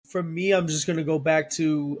for me, I'm just going to go back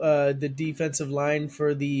to the defensive line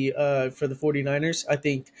for the 49ers. I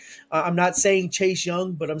think I'm not saying Chase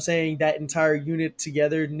Young, but I'm saying that entire unit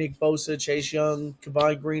together, Nick Bosa, Chase Young,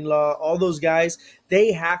 Kevon Greenlaw, all those guys,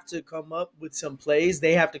 they have to come up with some plays.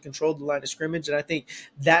 They have to control the line of scrimmage. And I think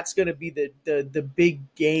that's going to be the big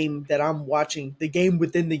game that I'm watching, the game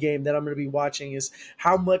within the game that I'm going to be watching is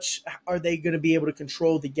how much are they going to be able to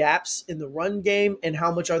control the gaps in the run game and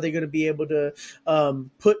how much are they going to be able to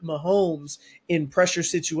put Mahomes in pressure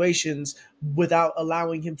situations without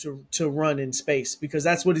allowing him to run in space, because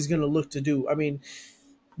that's what he's going to look to do. I mean,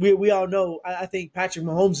 we all know, I think Patrick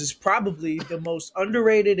Mahomes is probably the most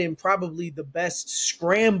underrated and probably the best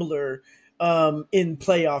scrambler in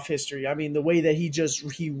playoff history. I mean, the way that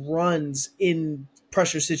he runs in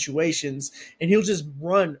pressure situations, and he'll just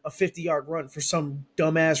run a 50-yard run for some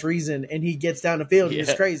dumbass reason, and he gets down the field and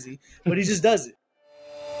it's crazy, but he just does it.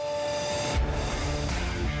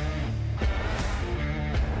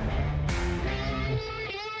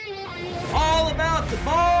 All About the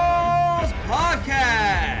Balls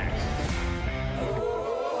podcast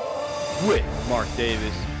with Mark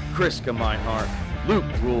Davis, Chris Meinhardt, Luke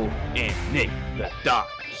Rule, and Nick the Doc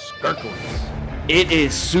Skirkowitz. It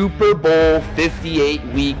is Super Bowl 58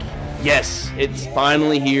 week. Yes, it's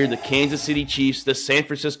finally here. The Kansas City Chiefs, the San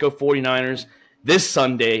Francisco 49ers, this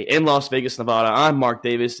Sunday in Las Vegas, Nevada. I'm Mark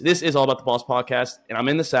Davis. This is All About the Balls podcast, and I'm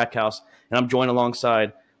in the Sack House, and I'm joined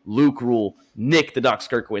alongside Luke Rule, Nick the Doc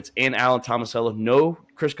Skirkowitz, and Alan Tomasello. No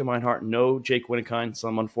Chris Meinhardt, no Jake Winnekind.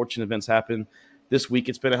 Some unfortunate events happened this week.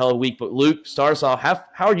 It's been a hell of a week. But Luke, start us off.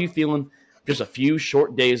 How are you feeling just a few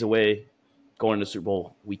short days away going into Super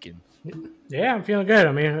Bowl weekend? Yeah, I'm feeling good.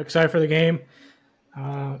 I mean, excited for the game.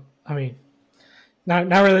 Not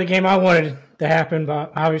really the game I wanted to happen,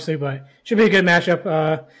 but obviously, but should be a good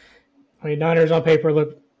matchup. Niners on paper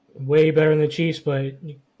look way better than the Chiefs, but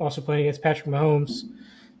also playing against Patrick Mahomes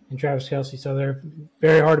and Travis Kelce, so they're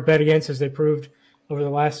very hard to bet against, as they proved over the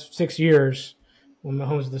last 6 years when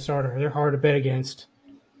Mahomes is the starter. They're hard to bet against.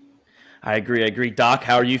 I agree. Doc,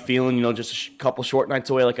 how are you feeling? Just a couple short nights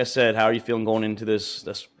away, like I said. How are you feeling going into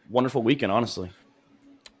this wonderful weekend, honestly?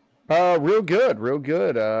 Real good.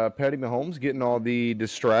 Patty Mahomes getting all the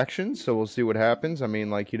distractions, so we'll see what happens. I mean,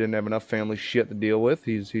 like, he didn't have enough family shit to deal with.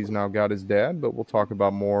 He's now got his dad, but we'll talk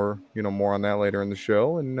about more on that later in the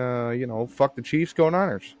show. And fuck the Chiefs, go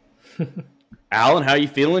Niners. Alan, how are you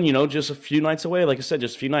feeling? Just a few nights away. Like I said,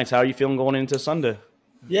 just a few nights. How are you feeling going into Sunday?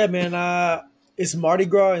 Yeah, man. It's Mardi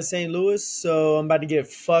Gras in St. Louis, so I'm about to get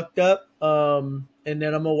fucked up. And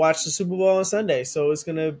then I'm gonna watch the Super Bowl on Sunday, so it's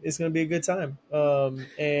gonna be a good time.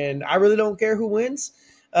 And I really don't care who wins,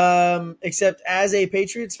 except as a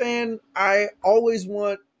Patriots fan, I always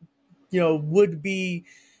want would be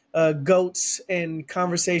goats and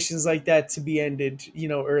conversations like that to be ended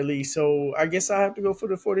early. So I guess I have to go for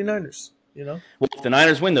the 49ers. Well, if the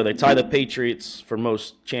Niners win, though, they tie the Patriots for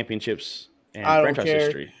most championships in franchise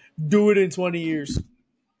history. Do it in 20 years.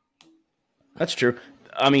 That's true.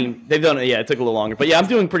 I mean, they've done it. Yeah, it took a little longer. But, yeah, I'm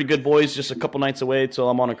doing pretty good, boys. Just a couple nights away till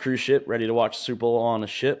I'm on a cruise ship, ready to watch Super Bowl on a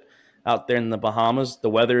ship out there in the Bahamas. The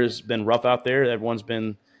weather has been rough out there. Everyone's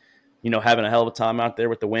been, having a hell of a time out there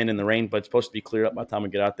with the wind and the rain, but it's supposed to be cleared up by the time we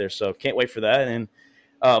get out there. So can't wait for that. And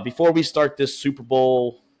before we start this Super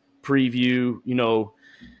Bowl preview,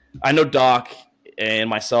 I know Doc and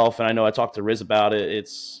myself, and I know I talked to Riz about it.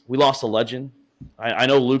 We lost a legend. I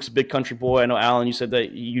know Luke's a big country boy. I know, Alan, you said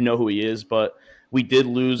that you know who he is, but we did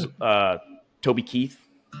lose Toby Keith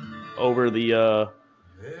over the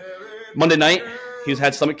Monday night. He's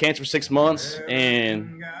had stomach cancer for 6 months,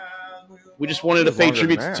 and we just wanted to pay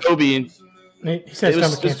tribute to Toby. And he said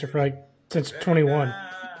stomach cancer for since 21.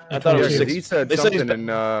 I thought it was 6. He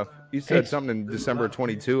said something in December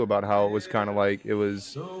 22 about how it was kind of like it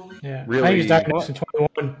was. Yeah, really. I think he was diagnosed in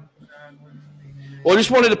 21. Well, I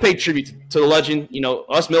just wanted to pay tribute to the legend.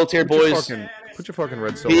 Us military boys. Put your fucking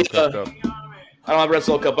red solo cup up. I don't have a red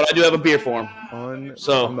solo cup, but I do have a beer for him. I'm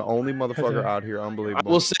the only motherfucker out here. Unbelievable. I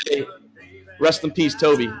will say, rest in pease,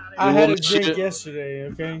 Toby. I had a drink yesterday.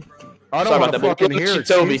 Okay. I don't want to fucking hear it,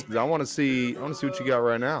 Toby. I want to see what you got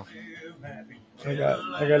right now. I got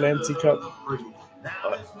an empty cup.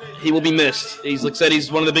 He will be missed. He's like said,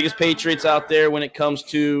 he's one of the biggest patriots out there when it comes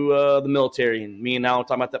to the military. And me and Al were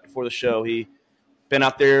talking about that before the show. He been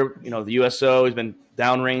out there, the USO. He's been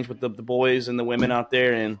downrange with the boys and the women out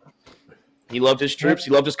there, and he loved his troops.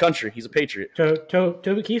 He loved his country. He's a patriot.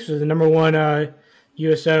 Toby Keith was the number one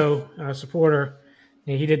USO supporter.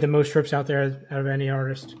 And he did the most trips out there out of any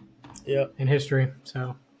artist in history.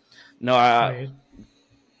 So, no, I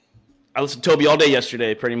listened to Toby all day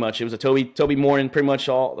yesterday, pretty much. It was a Toby morning pretty much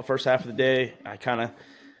all the first half of the day. I kind of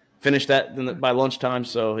finished that by lunchtime.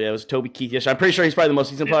 So yeah, it was Toby Keith. Yes, I'm pretty sure he's gonna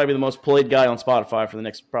probably be the most played guy on Spotify for the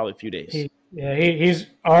next probably few days. He's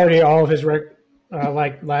already all of his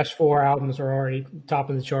last 4 albums are already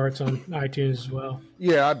topping the charts on iTunes as well.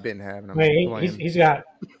 Yeah, I've been having I him mean, playing. he's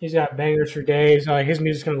got bangers for days. His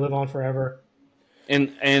music's gonna live on forever.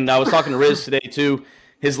 And I was talking to Riz today too.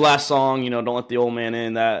 His last song, Don't Let the Old Man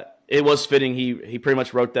In, that it was fitting. He pretty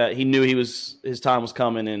much wrote that. He knew his time was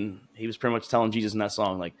coming, and he was pretty much telling Jesus in that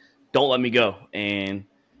song, like, don't let me go. And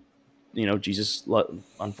Jesus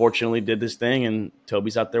unfortunately did this thing, and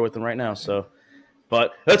Toby's out there with him right now. So,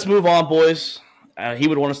 but let's move on, boys. He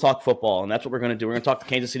would want us to talk football, and that's what we're going to do. We're going to talk the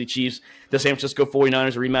Kansas City Chiefs, the San Francisco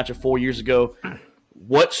 49ers, a rematch of 4 years ago.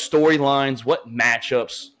 What storylines, what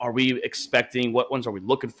matchups are we expecting? What ones are we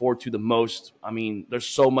looking forward to the most? I mean, there's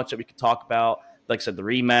so much that we could talk about. Like I said, the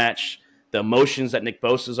rematch, the emotions that Nick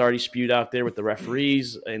Bosa's already spewed out there with the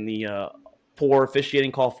referees and the poor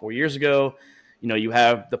officiating call 4 years ago. You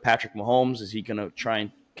have the Patrick Mahomes. Is he going to try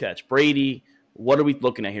and catch Brady? What are we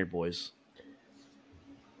looking at here, boys?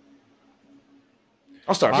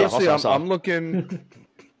 I'll start. Honestly, I'm looking.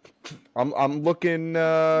 I'm looking.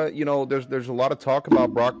 There's a lot of talk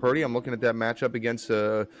about Brock Purdy. I'm looking at that matchup against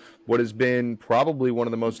what has been probably one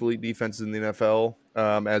of the most elite defenses in the NFL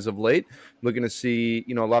as of late. Looking to see,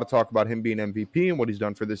 a lot of talk about him being MVP and what he's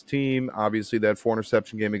done for this team. Obviously, that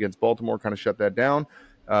 4-interception game against Baltimore kind of shut that down.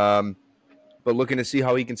 But looking to see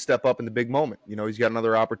how he can step up in the big moment. He's got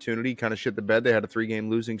another opportunity. Kind of shit the bed. They had a 3-game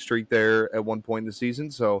losing streak there at one point in the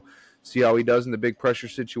season. So see how he does in the big pressure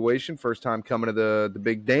situation. First time coming to the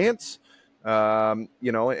big dance.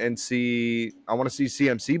 And see. I want to see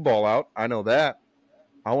CMC ball out. I know that.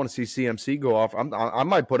 I want to see CMC go off. I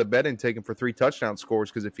might put a bet in, take him for 3 touchdown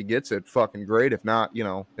scores, because if he gets it, fucking great. If not,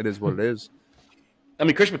 it is what it is. I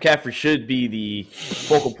mean, Chris McCaffrey should be the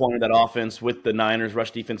focal point of that offense, with the Niners' rush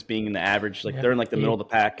defense being in the average. They're in the middle of the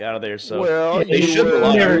pack out of there. So they should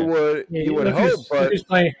rely on. You would hope, but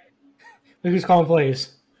look who's calling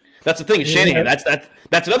plays. That's the thing. Shanahan.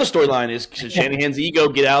 That's another storyline. Is Shanahan's ego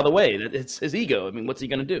get out of the way? It's his ego. I mean, what's he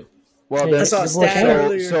going to do? Well,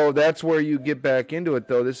 so that's where you get back into it,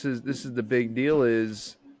 though. This is the big deal.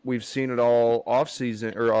 Is we've seen it all off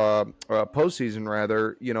season or postseason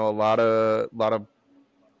rather. A lot of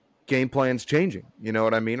game plans changing. You know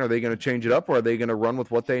what I mean? Are they going to change it up, or are they going to run with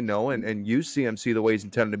what they know and use CMC the way he's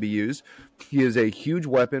intended to be used? He is a huge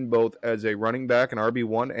weapon, both as a running back, an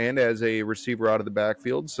RB1, and as a receiver out of the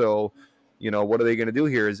backfield. So, what are they going to do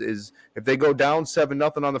here? Is if they go down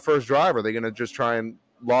 7-0 on the first drive, are they going to just try and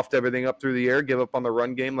loft everything up through the air, give up on the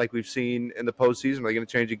run game like we've seen in the postseason? Are they going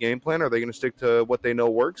to change a game plan? Or are they going to stick to what they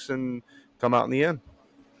know works and come out in the end?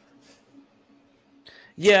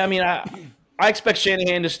 Yeah, I mean, I expect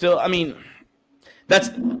Shanahan to still. I mean, that's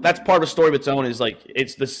part of the story of its own. Is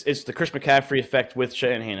it's the Chris McCaffrey effect with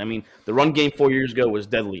Shanahan. I mean, the run game 4 years ago was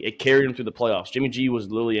deadly. It carried him through the playoffs. Jimmy G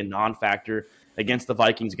was literally a non-factor against the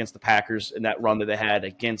Vikings, against the Packers in that run that they had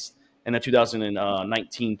in the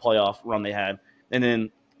 2019 playoff run they had. And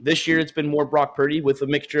then this year it's been more Brock Purdy with a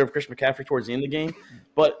mixture of Chris McCaffrey towards the end of the game.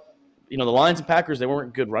 But the Lions and Packers, they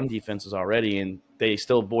weren't good run defenses already, and they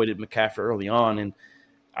still avoided McCaffrey early on. And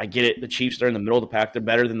I get it. The Chiefs are in the middle of the pack. They're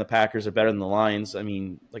better than the Packers. They're better than the Lions. I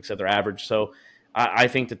mean, like I said, they're average. So I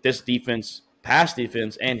think that this defense, pass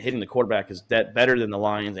defense, and hitting the quarterback is better than the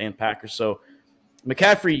Lions and Packers. So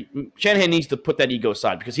Shanahan needs to put that ego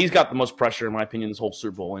aside, because he's got the most pressure, in my opinion, this whole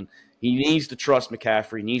Super Bowl. And he needs to trust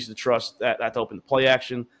McCaffrey. He needs to trust that to open the play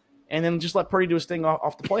action. And then just let Purdy do his thing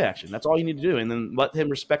off the play action. That's all you need to do. And then let him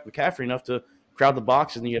respect McCaffrey enough to crowd the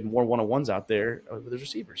box, and you have more one-on-ones out there with his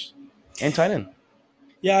receivers and tight end.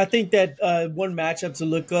 Yeah, I think that one matchup to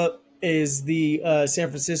look up is the San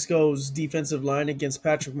Francisco's defensive line against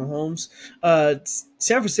Patrick Mahomes.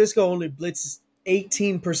 San Francisco only blitzes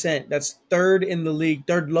 18%. That's third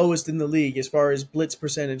lowest in the league as far as blitz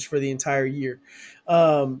percentage for the entire year.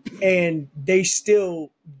 And they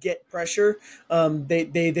still get pressure.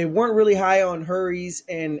 They weren't really high on hurries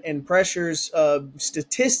and pressures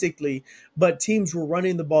statistically, but teams were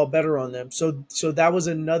running the ball better on them. So that was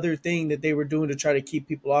another thing that they were doing to try to keep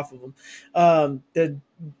people off of them.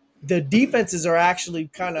 The defenses are actually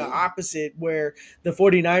kind of opposite, where the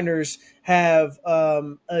 49ers have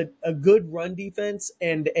a good run defense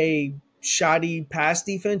and a shoddy pass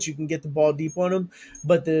defense. You can get the ball deep on them.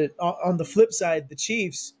 But on the flip side, the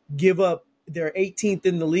Chiefs give up they're 18th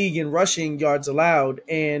in the league in rushing yards allowed,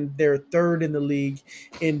 and they're third in the league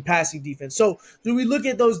in passing defense. So do we look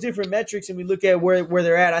at those different metrics and we look at where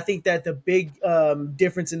they're at? I think that the big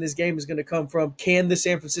difference in this game is going to come from, can the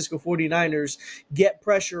San Francisco 49ers get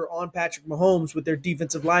pressure on Patrick Mahomes with their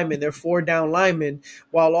defensive linemen, their 4-down linemen,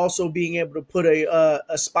 while also being able to put a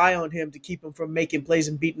spy on him to keep him from making plays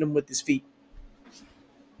and beating him with his feet.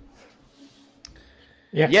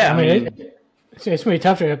 Yeah, I mean it's going to be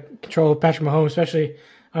tough to control Patrick Mahomes, especially.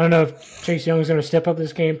 I don't know if Chase Young's going to step up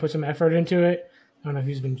this game, put some effort into it. I don't know if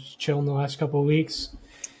he's been chilling the last couple of weeks.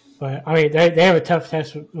 But, I mean, they have a tough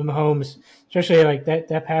test with Mahomes, especially like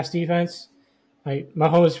that pass defense. Like,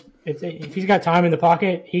 Mahomes, if he's got time in the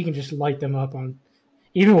pocket, he can just light them up on,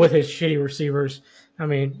 even with his shitty receivers. I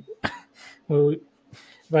mean,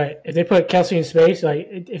 but if they put Kelsey in space, like,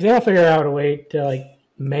 if they don't figure out a way to, like,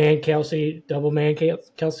 man Kelsey, double man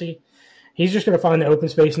Kelsey, he's just going to find the open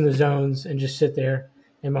space in the zones and just sit there.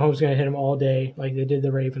 And Mahomes is going to hit him all day like they did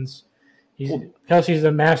the Ravens. Kelsey's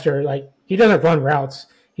the master. Like, he doesn't run routes.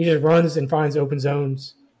 He just runs and finds open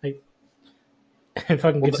zones, like, and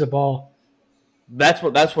fucking gets the ball. That's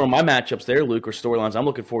one of my matchups there, Luke, or storylines I'm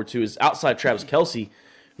looking forward to is outside Travis Kelce.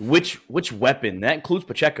 Which weapon? That includes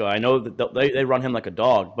Pacheco. I know that they run him like a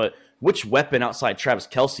dog, but which weapon outside Travis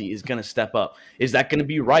Kelce is going to step up? Is that going to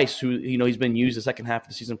be Rice, who he's been used the second half of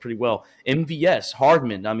the season pretty well? MVS,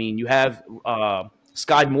 Hardman. I mean, you have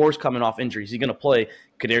Sky Moore's coming off injury. Is he going to play?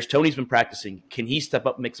 Kadarius Toney's been practicing. Can he step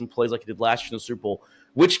up and make some plays like he did last year in the Super Bowl?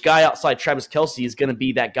 Which guy outside Travis Kelce is going to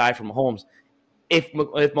be that guy from Mahomes? If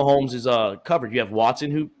Mahomes is covered, you have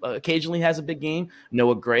Watson, who occasionally has a big game.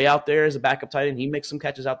 Noah Gray out there as a backup tight end. He makes some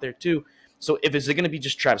catches out there too. So is it going to be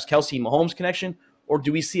just Travis Kelce, Mahomes connection, or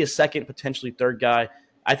do we see a second, potentially third guy?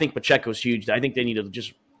 I think Pacheco's huge. I think they need to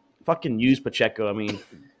just fucking use Pacheco. I mean,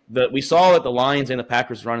 we saw that the Lions and the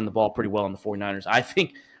Packers running the ball pretty well in the 49ers. I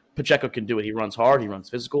think Pacheco can do it. He runs hard, he runs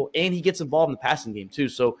physical, and he gets involved in the passing game too.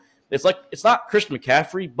 So it's not Christian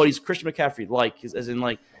McCaffrey, but he's Christian McCaffrey-like, as in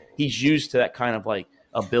like he's used to that kind of like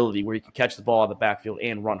ability where he can catch the ball out of the backfield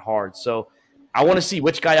and run hard. So I want to see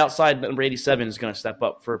which guy outside number 87 is going to step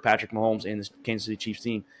up for Patrick Mahomes and this Kansas City Chiefs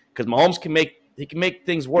team, because Mahomes can make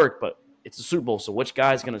things work, but it's a Super Bowl, so which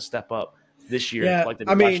guy is going to step up this year like they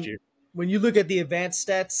did last year? When you look at the advanced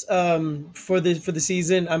stats for the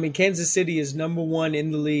season, I mean, Kansas City is number 1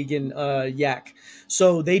 in the league in yak.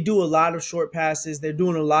 So they do a lot of short passes. They're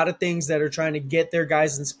doing a lot of things that are trying to get their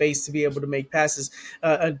guys in space to be able to make passes,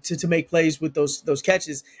 to make plays with those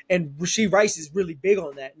catches. And Rashee Rice is really big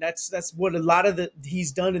on that. And that's what a lot of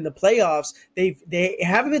he's done in the playoffs. They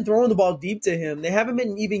haven't been throwing the ball deep to him. They haven't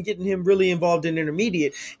been even getting him really involved in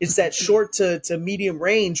intermediate. It's that short to medium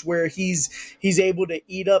range where he's able to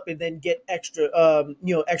eat up and then get extra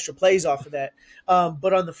plays off of that.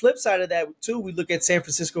 But on the flip side of that too, we look at San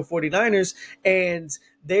Francisco 49ers, and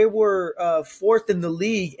they were 4th in the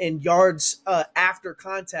league in yards after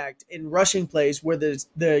contact in rushing plays, where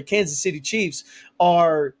the Kansas City Chiefs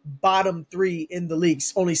are bottom 3 in the league,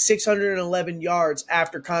 only 611 yards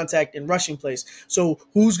after contact in rushing plays. So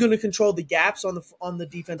who's going to control the gaps on the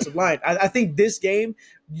defensive line? I think this game,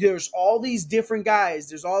 there's all these different guys.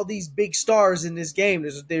 There's all these big stars in this game.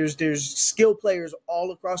 There's skill players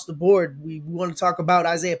all across the board. We want to talk about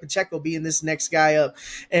Isaiah Pacheco being this next guy up,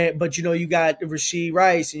 but you got Rashee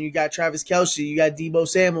Rice, and you got Travis Kelce, you got Deebo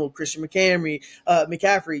Samuel, Christian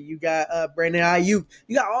McCaffrey, you got Brandon Ayuk.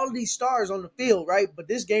 You got all of these stars on the field, right? But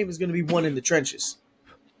this game is going to be won in the trenches.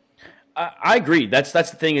 I agree. That's the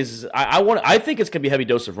thing is I think it's gonna be a heavy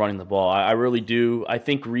dose of running the ball. I really do. I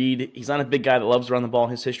think Reed, he's not a big guy that loves to run the ball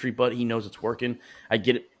in his history, but he knows it's working. I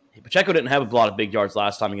get it. Pacheco didn't have a lot of big yards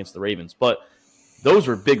last time against the Ravens, but those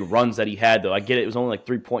were big runs that he had, though. I get it. It was only like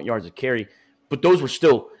 3 yards a carry, but those were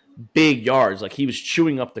still big yards. Like, he was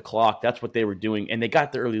chewing up the clock. That's what they were doing, and they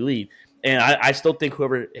got the early lead. And I still think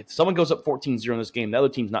if someone goes up 14-0 in this game, the other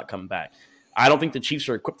team's not coming back. I don't think the Chiefs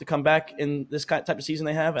are equipped to come back in this type of season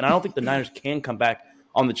they have, and I don't think the Niners can come back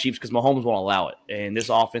on the Chiefs because Mahomes won't allow it. And this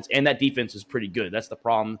offense and that defense is pretty good. That's the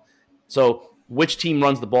problem. So which team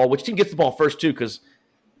runs the ball? Which team gets the ball first, too? Because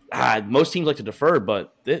most teams like to defer,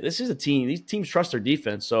 but this is a team. These teams trust their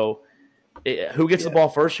defense. So who gets the ball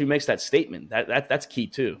first, who makes that statement? That's key,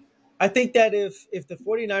 too. I think that if the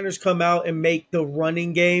 49ers come out and make the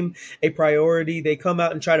running game a priority, they come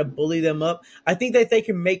out and try to bully them up, I think that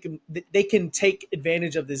they can take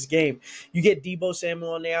advantage of this game. You get Deebo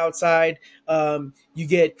Samuel on the outside. You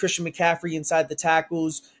get Christian McCaffrey inside the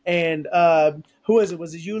tackles. And who was it?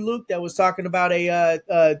 Was it you, Luke, that was talking about a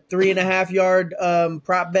 3.5 yard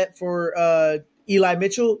prop bet for Eli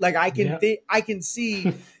Mitchell? Like, I can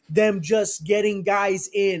see them just getting guys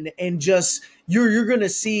in and just you're going to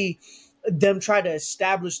see them try to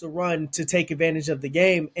establish the run to take advantage of the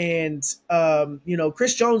game. And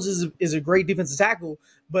Chris Jones is a great defensive tackle,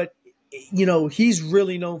 but he's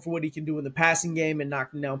really known for what he can do in the passing game and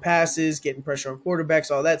knocking down passes, getting pressure on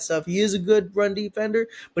quarterbacks, all that stuff. He is a good run defender,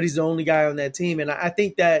 but he's the only guy on that team. And I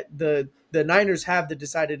think that the Niners have the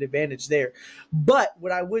decided advantage there. But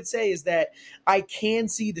what I would say is that I can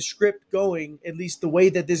see the script going, at least the way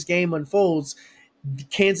that this game unfolds.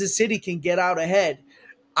 Kansas City can get out ahead.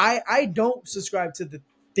 I don't subscribe to the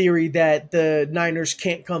theory that the Niners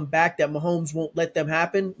can't come back, that Mahomes won't let them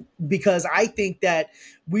happen, because I think that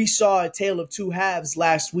we saw a tale of two halves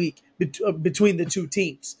last week between the two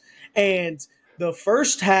teams. And the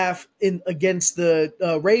first half against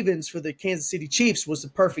the Ravens for the Kansas City Chiefs was the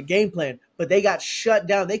perfect game plan, but they got shut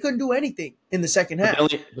down. They couldn't do anything in the second half.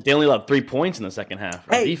 But they only allowed 3 points in the second half.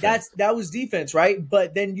 Hey, that was defense, right?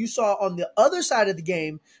 But then you saw on the other side of the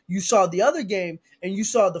game, you saw the other game, and you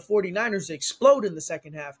saw the 49ers explode in the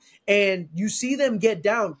second half. And you see them get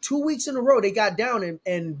down 2 weeks in a row. They got down,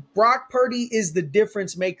 and Brock Purdy is the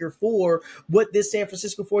difference maker for what this San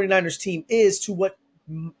Francisco 49ers team is to what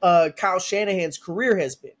Kyle Shanahan's career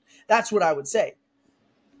has been. That's what I would say.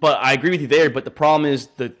 But I agree with you there. But the problem is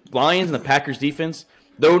the Lions and the Packers defense,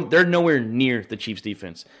 they're nowhere near the Chiefs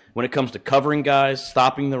defense when it comes to covering guys,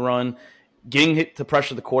 stopping the run, getting hit to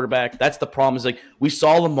pressure the quarterback. That's the problem. Is like we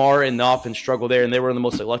saw Lamar and the offense struggle there, and they were the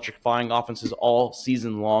most electrifying offenses all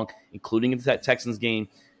season long, including in that Texans game.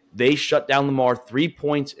 They shut down Lamar 3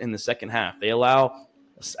 points in the second half. They allow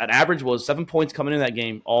an average was 7 points coming in that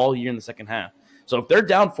game all year in the second half. So if they're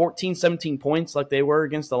down 14, 17 points like they were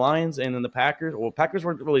against the Lions and then the Packers, well, Packers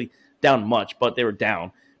weren't really down much, but they were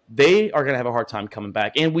down. They are going to have a hard time coming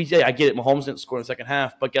back. And I get it, Mahomes didn't score in the second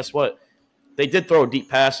half, but guess what? They did throw a deep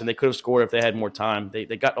pass, and they could have scored if they had more time. They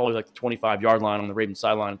got always like the 25-yard line on the Ravens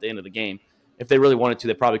sideline at the end of the game. If they really wanted to,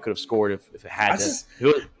 they probably could have scored if it had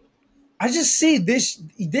to. I just see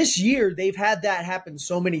this year they've had that happen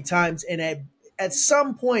so many times, and at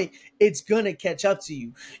some point it's gonna catch up to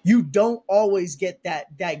you. You don't always get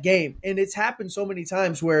that game, and it's happened so many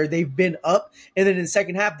times where they've been up, and then in the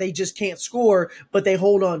second half they just can't score, but they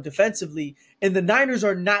hold on defensively. And the Niners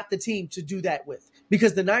are not the team to do that with,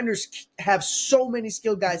 because the Niners have so many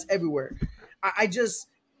skilled guys everywhere.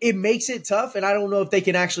 It makes it tough, and I don't know if they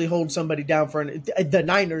can actually hold somebody down the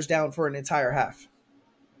Niners down for an entire half.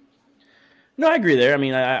 No, I agree there. I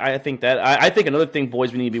mean, I think that. I think another thing,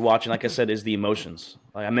 boys, we need to be watching, like I said, is the emotions.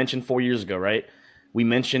 Like I mentioned 4 years ago, right? We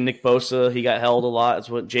mentioned Nick Bosa. He got held a lot. That's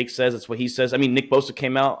what Jake says. That's what he says. I mean, Nick Bosa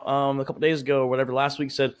came out a couple days ago or whatever last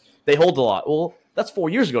week, said they hold a lot. Well, that's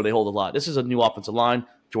 4 years ago they hold a lot. This is a new offensive line.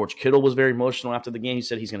 George Kittle was very emotional after the game. He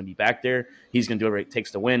said he's going to be back there. He's going to do whatever it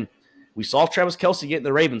takes to win. We saw Travis Kelce get in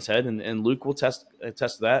the Ravens' head, and Luke will attest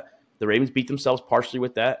to that. The Ravens beat themselves partially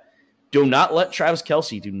with that. Do not let Travis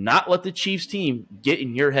Kelce, do not let the Chiefs team get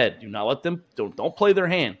in your head. Do not let them, don't play their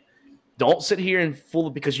hand. Don't sit here and fool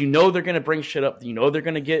it, because you know they're going to bring shit up. You know they're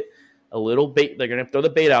going to get a little bait. They're going to throw the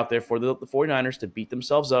bait out there for the 49ers to beat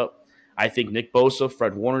themselves up. I think Nick Bosa,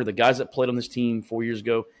 Fred Warner, the guys that played on this team 4 years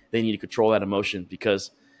ago, they need to control that emotion,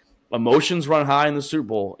 because emotions run high in the Super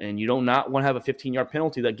Bowl, and you do not want to have a 15-yard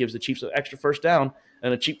penalty that gives the Chiefs an extra first down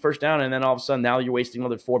and a cheap first down, and then all of a sudden now you're wasting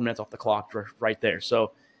another 4 minutes off the clock right there.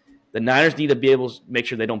 So the Niners need to be able to make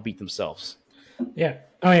sure they don't beat themselves. Yeah.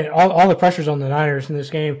 I mean, all the pressure's on the Niners in this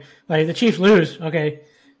game. Like, the Chiefs lose, okay,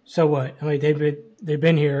 so what? I mean, they've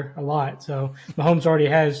been here a lot. So Mahomes already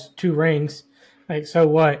has 2 rings. Like, so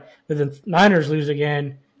what? But the Niners lose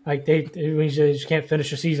again. Like, they just can't finish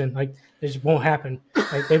the season. Like, it just won't happen.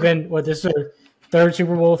 Like, they've been, this is their 3rd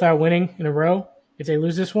Super Bowl without winning in a row if they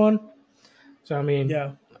lose this one. So, I mean,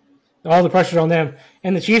 yeah, all the pressure's on them.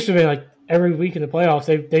 And the Chiefs have been, like, every week in the playoffs,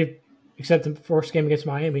 they've except the first game against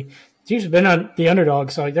Miami, the Chiefs have been on the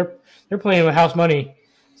underdog. So, like, they're playing with house money.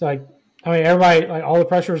 So, like, I mean, everybody, like, all the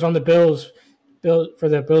pressure is on the Bills for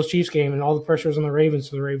the Bills-Chiefs game, and all the pressure is on the Ravens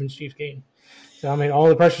for the Ravens-Chiefs game. So, I mean, all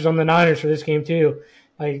the pressure's on the Niners for this game too.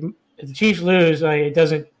 Like, if the Chiefs lose, like, it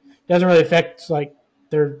doesn't really affect, like,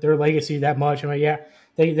 their legacy that much. I mean, yeah,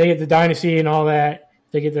 they get the Dynasty and all that.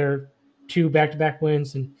 They get their 2 back-to-back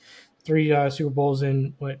wins and 3 Super Bowls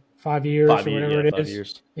in 5 years or whatever it is. 5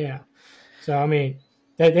 years. Yeah. So, I mean,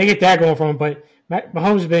 they get that going for them. But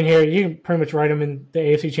Mahomes has been here. You can pretty much write him in the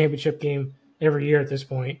AFC Championship game every year at this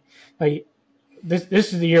point. Like, this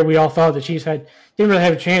is the year we all thought the Chiefs didn't really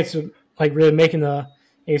have a chance of, like, really making the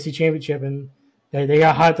AFC Championship, and they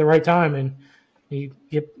got hot at the right time. And you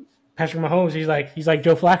get Patrick Mahomes, he's like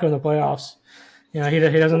Joe Flacco in the playoffs. You know, he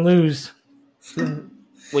doesn't lose.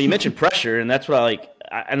 Well, you mentioned pressure, and that's what I like.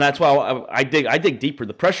 and that's why I dig deeper.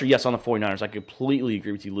 The pressure, yes, on the 49ers. I completely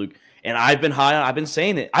agree with you, Luke. And I've been high on. I've been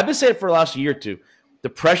saying it. I've been saying it for the last year or two. The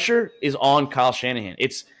pressure is on Kyle Shanahan.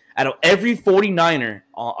 It's out of every 49er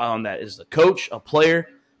on that is the coach, a player.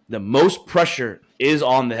 The most pressure is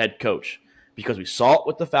on the head coach because we saw it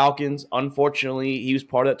with the Falcons. Unfortunately, he was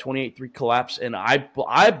part of that 28-3 collapse, and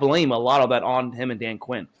I blame a lot of that on him and Dan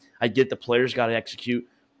Quinn. I get the players got to execute,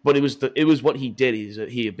 but it was what he did.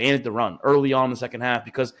 He abandoned the run early on in the second half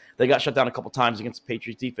because they got shut down a couple times against the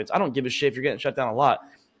Patriots defense. I don't give a shit if you're getting shut down a lot.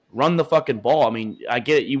 Run the fucking ball. I mean, I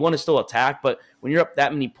get it. You want to still attack, but when you're up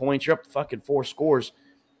that many points, you're up fucking 4 scores.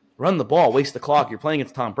 Run the ball, waste the clock. You're playing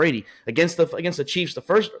against Tom Brady. Against the Chiefs the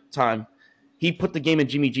first time, he put the game in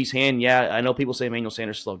Jimmy G's hand. Yeah, I know people say Emmanuel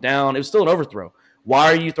Sanders slowed down. It was still an overthrow.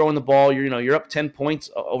 Why are you throwing the ball? You're up 10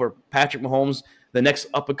 points over Patrick Mahomes, the next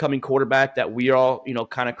up-and-coming quarterback that we are all,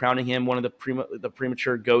 kind of crowning him one of the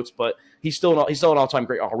premature GOATs, but he's still an all-time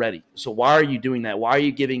great already. So why are you doing that? Why are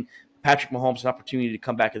you giving Patrick Mahomes an opportunity to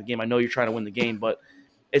come back in the game? I know you're trying to win the game, but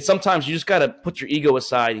it's sometimes you just got to put your ego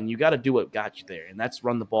aside and you got to do what got you there, and that's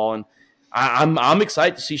run the ball. And I'm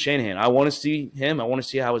excited to see Shanahan. I want to see him. I want to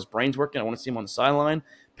see how his brain's working. I want to see him on the sideline,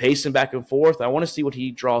 pacing back and forth. I want to see what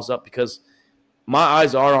he draws up because my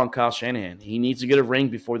eyes are on Kyle Shanahan. He needs to get a ring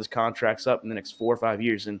before this contract's up in the next 4 or 5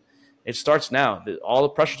 years, and it starts now. All the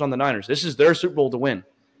pressure's on the Niners. This is their Super Bowl to win.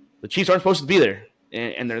 The Chiefs aren't supposed to be there,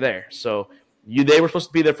 and they're there. So they were supposed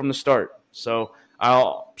to be there from the start. So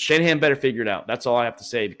Shanahan better figure it out. That's all I have to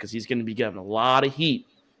say because he's going to be getting a lot of heat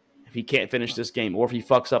if he can't finish this game or if he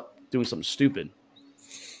fucks up doing something stupid.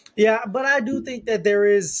 Yeah, but I do think that there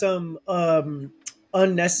is some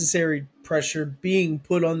unnecessary pressure being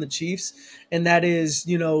put on the Chiefs, and that is,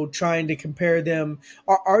 trying to compare them.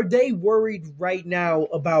 Are they worried right now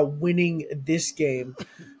about winning this game,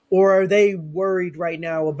 or are they worried right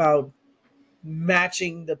now about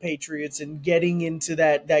matching the Patriots and getting into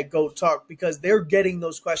that GOAT talk? Because they're getting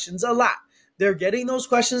those questions a lot.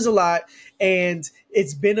 And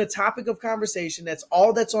it's been a topic of conversation. That's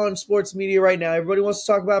all that's on sports media right now. Everybody wants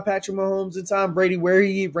to talk about Patrick Mahomes and Tom Brady, where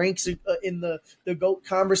he ranks in the GOAT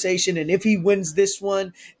conversation. And if he wins this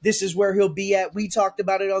one, this is where he'll be at. We talked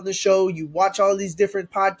about it on the show. You watch all these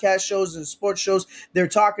different podcast shows and sports shows. They're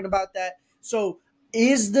talking about that. So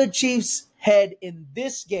is the Chiefs' head in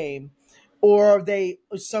this game, or are they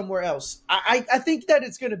somewhere else? I think that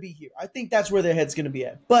it's going to be here. I think that's where their head's going to be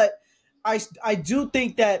at. But I do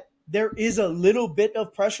think that there is a little bit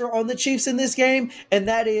of pressure on the Chiefs in this game, and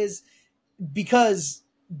that is because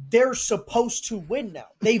they're supposed to win now.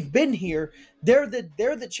 They've been here. They're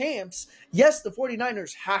the champs. Yes, the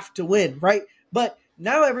 49ers have to win, right? But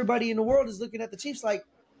now everybody in the world is looking at the Chiefs like,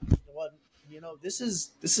 well, this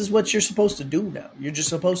is what you're supposed to do now. You're just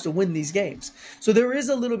supposed to win these games. So there is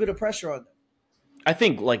a little bit of pressure on them. I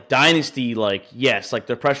think Dynasty, yes,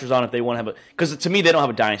 the pressure's on if they want to have because to me they don't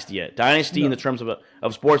have a Dynasty yet. Dynasty in the terms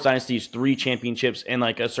of sports Dynasty is 3 championships in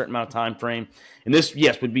a certain amount of time frame. And this,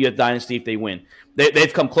 yes, would be a Dynasty if they win.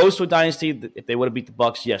 They've come close to a Dynasty. If they would have beat the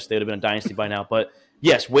Bucs, yes, they would have been a Dynasty by now. But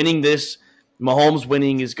yes, winning this, Mahomes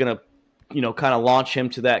winning is going to, kind of launch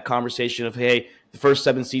him to that conversation of, hey, the first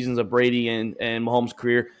 7 seasons of Brady and Mahomes'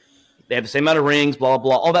 career, they have the same amount of rings, blah, blah,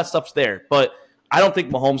 blah. All that stuff's there. But I don't think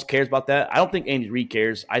Mahomes cares about that. I don't think Andy Reid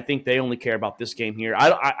cares. I think they only care about this game here.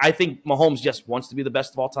 I think Mahomes just wants to be the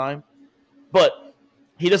best of all time, but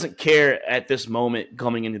he doesn't care at this moment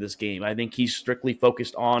coming into this game. I think he's strictly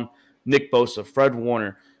focused on Nick Bosa, Fred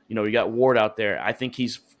Warner. You got Ward out there. I think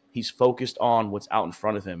he's focused on what's out in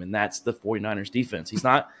front of him, and that's the 49ers defense. He's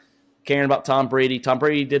not caring about Tom Brady. Tom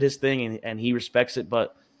Brady did his thing, and he respects it,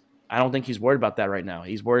 but I don't think he's worried about that right now.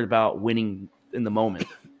 He's worried about winning in the moment.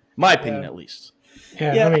 My opinion, at least.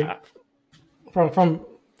 Yeah, I mean,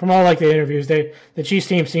 from all the interviews, the Chiefs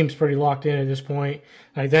team seems pretty locked in at this point.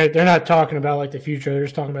 They're not talking about the future; they're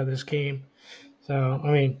just talking about this game. So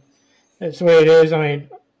I mean, that's the way it is. I mean,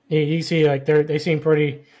 you see they seem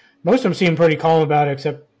pretty. Most of them seem pretty calm about it,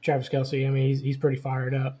 except Travis Kelce. I mean, he's pretty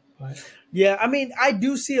fired up. But. Yeah, I mean, I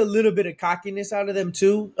do see a little bit of cockiness out of them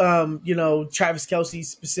too. Travis Kelce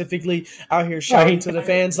specifically out here shouting to the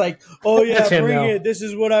fans "Oh yeah, bring it! This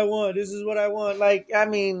is what I want. This is what I want." I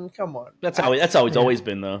mean, come on. That's how it's always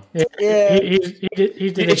been though. Yeah,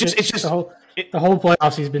 the whole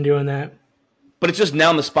playoffs. He's been doing that. But it's just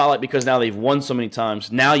now in the spotlight because now they've won so many times.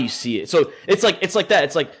 Now you see it. So it's like that.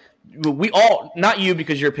 It's like we all, not you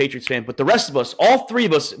because you're a Patriots fan, but the rest of us, all 3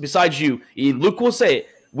 of us besides you, Luke will say it.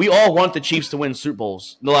 We all want the Chiefs to win Super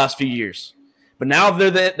Bowls in the last few years, but now they're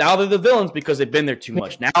the villains because they've been there too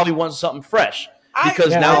much. Now we want something fresh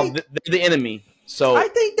because now they're the enemy. So I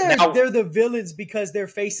think now, they're the villains because their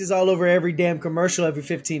face is all over every damn commercial every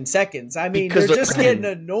 15 seconds. I mean, Because they're they're just winning.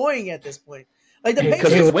 getting annoying at this point. Like the Because they're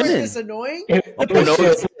Patriots weren't winning. this annoying. It The Oh no,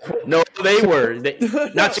 Patriots, no, they were.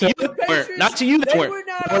 Not to no, you, the they weren't. Not Patriots, to you, they they weren't. were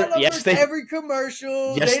not They were- all over yes, they. every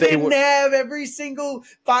commercial. Yes, They they didn't were. have every single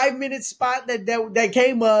 5-minute spot that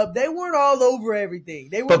came up. They weren't all over everything.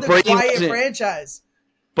 They were But the Brady quiet wasn't. franchise.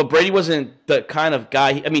 But Brady wasn't the kind of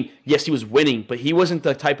guy. I mean, yes, he was winning, but he wasn't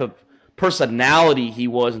the type of personality he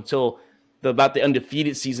was until about the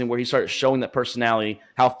undefeated season, where he started showing that personality,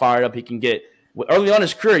 how fired up he can get. Early on in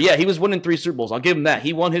his career, yeah, he was winning 3 Super Bowls. I'll give him that.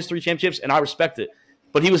 He won his 3 championships, and I respect it.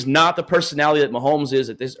 But he was not the personality that Mahomes is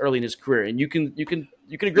at this early in his career, and you can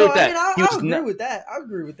agree No, with that. I mean, He I was agree not- with that. I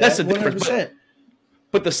agree with that. That's the difference. 100%.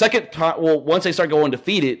 But the second time, well, once they start going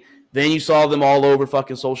undefeated, then you saw them all over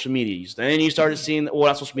fucking social media. Then you started seeing, well,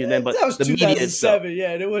 not social media then, but that was the media itself. 2007.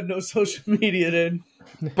 Yeah, there wasn't no social media then.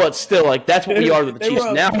 But still, like, that's what we are with the They Chiefs were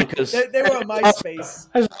on- now, because They were on MySpace.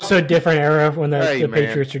 It's also a different era when the, Hey, the man.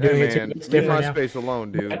 Patriots are doing Hey, it. man. It's Leave different now. MySpace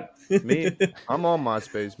alone, dude. Me, I'm on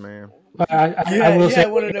MySpace, man. But I Yeah, will you say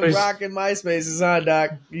had one of it them was- rocking MySpaces, huh,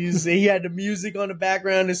 Doc? You see, he had the music on the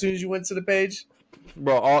background as soon as you went to the page.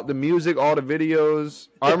 Bro, all the music, all the videos.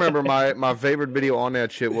 I remember my favorite video on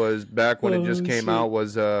that shit was back when it just came shit. out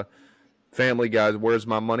was Family Guy's "Where's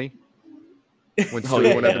My Money?" When Stu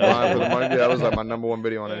yeah, went at the yeah. line for the money. Dude, that was like my #1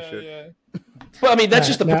 video on that shit. But I mean, that's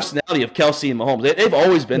just the Now- personality of Kelsey and Mahomes. They've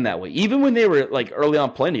always been that way. Even when they were like early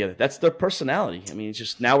on playing together, that's their personality. I mean, it's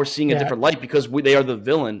just now we're seeing a Yeah. different light because they are the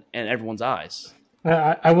villain in everyone's eyes.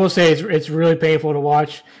 I will say it's really painful to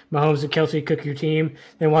watch Mahomes and Kelsey cook your team,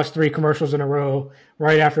 then watch 3 commercials in a row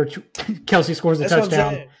right after Kelsey scores a That's what I'm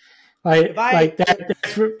touchdown. saying. Like, If I- like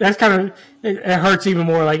that's kind of it hurts even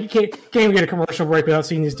more. Like you can't even get a commercial break without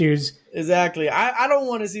seeing these dudes. Exactly. I don't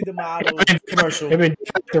want to see the model commercial. I mean,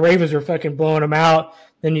 the Ravens are fucking blowing them out.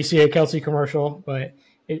 Then you see a Kelsey commercial, but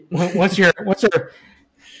once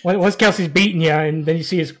Kelsey's beating you, and then you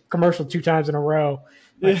see his commercial 2 times in a row.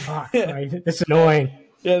 Like, fuck, like, that's annoying.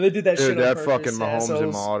 Yeah, they did that shit Dude, on that purpose, fucking Mahomes and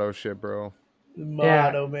assholes. Auto shit, bro.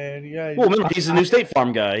 Motto, man. Yeah. Well, remember, he's the new State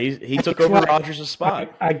Farm guy. He took over Rodgers'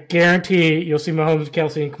 spot. I guarantee you'll see Mahomes and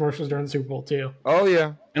Kelsey in commercials during the Super Bowl too. Oh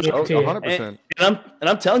yeah, Guarantee it. 100%. And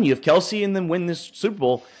I'm telling you, if Kelsey and them win this Super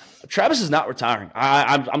Bowl, Travis is not retiring.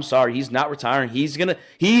 I'm sorry, he's not retiring. He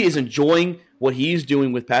is enjoying what he's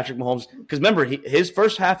doing with Patrick Mahomes. Because remember, his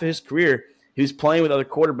first half of his career, he was playing with other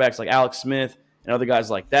quarterbacks like Alex Smith and other guys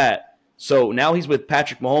like that. So now he's with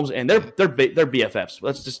Patrick Mahomes, and they're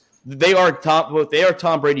BFFs. They are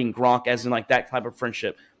Tom Brady and Gronk, as in like that type of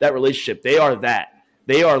friendship, that relationship. They are that.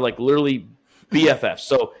 They are like literally BFFs.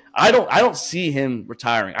 So I don't see him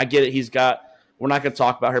retiring. I get it. We're not going to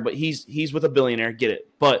talk about her, but he's with a billionaire. Get it.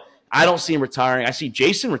 But I don't see him retiring. I see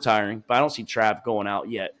Jason retiring, but I don't see Trav going out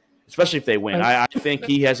yet, especially if they win. I think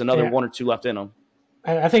he has another 1 or 2 left in him.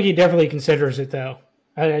 I think he definitely considers it though.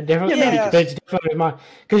 I definitely, Yeah. it's definitely my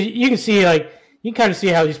because you can see you kind of see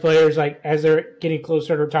how these players as they're getting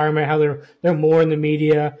closer to retirement, how they're more in the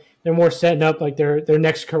media, they're more setting up like their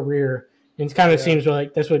next career, and it kind of seems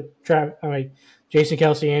like that's what Jason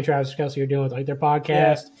Kelsey and Travis Kelsey are doing with like their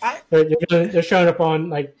podcast. Yeah. They're showing up on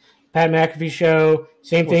like Pat McAfee's show.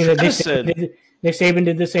 Same thing that Nick Saban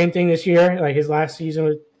did the same thing this year, like his last season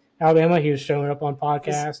with Alabama. He was showing up on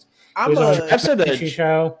podcast. He was on I've said that the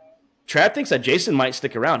show. Trav thinks that Jason might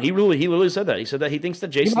stick around. He literally said that. He said that he thinks that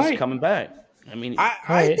Jason's might. coming back. I mean,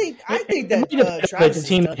 I think It that might depend Travis the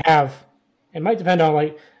team is done. have. It might depend on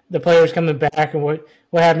like the players coming back and what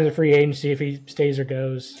happens in free agency if he stays or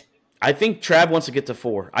goes. I think Trav wants to get to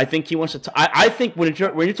 4. I think he wants to. I think when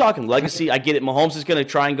you're talking legacy, I get it. Mahomes is going to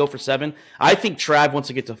try and go for 7. I think Trav wants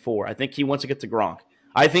to get to 4. I think he wants to get to Gronk.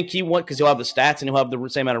 I think because he'll have the stats and he'll have the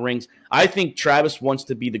same amount of rings. I think Travis wants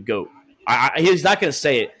to be the GOAT. He's not going to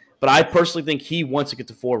say it, but I personally think he wants to get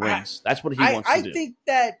to 4 rings. That's what he wants to do. I think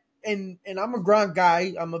that, and I'm a Gronk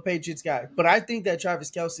guy, I'm a Patriots guy, but I think that Travis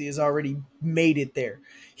Kelsey has already made it there.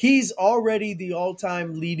 He's already the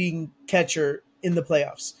all-time leading catcher in the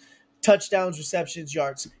playoffs. Touchdowns, receptions,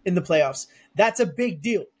 yards in the playoffs. That's a big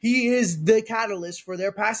deal. He is the catalyst for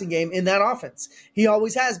their passing game in that offense. He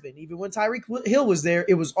always has been. Even when Tyreek Hill was there,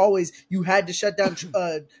 it was always you had to shut down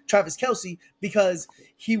Travis Kelsey because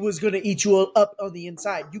he was going to eat you up on the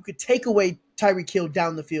inside. You could take away Tyreek Hill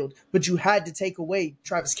down the field, but you had to take away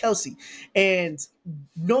Travis Kelsey. And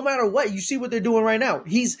no matter what, you see what they're doing right now.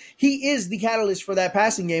 He is the catalyst for that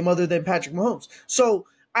passing game other than Patrick Mahomes. So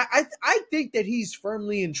I think that he's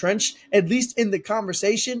firmly entrenched, at least in the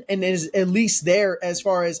conversation, and is at least there as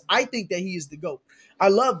far as I think that he is the GOAT. I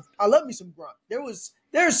love me some Gronk.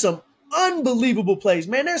 There's some unbelievable plays,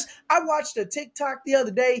 man. I watched a TikTok the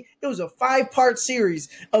other day. It was a 5-part series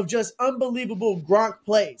of just unbelievable Gronk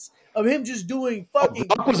plays of him just doing Oh, fucking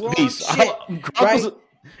Gronk was a Gronk beast. shit, right?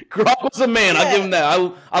 Gronk was a man. I'll give Yeah, him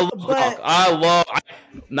that. I love Gronk. but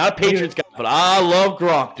Not a Patriots guy, but I love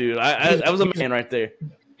Gronk, dude. That was a man right there.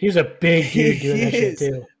 He's a big dude doing he that shit is.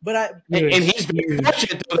 too. But And he's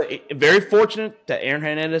very fortunate that Aaron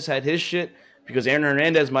Hernandez had his shit because Aaron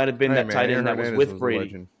Hernandez might have been that tight end that was with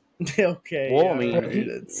Brady. Okay, Well, yeah, I mean, right.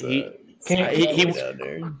 It's he was down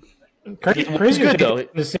there. Crazy good though.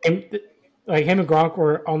 The same, like him and Gronk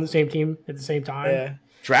were on the same team at the same time. Yeah,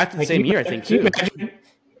 Drafted the same year, I think, too.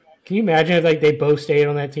 Can you imagine if like they both stayed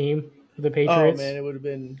on that team for the Patriots? Oh man, it would have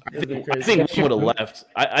been I crazy. think one would have left.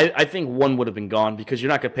 I think one would have been gone because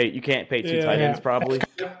you're not gonna pay. You can't pay two tight ends probably.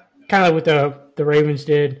 Kind of like what the Ravens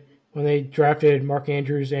did when they drafted Mark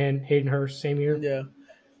Andrews and Hayden Hurst same year.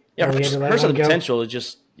 Yeah, Hurst had the potential.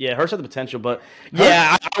 Hurst had the potential, but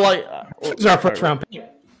yeah, I like. He was our first round pick.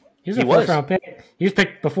 He was a first round pick. He was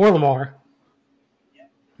picked before Lamar.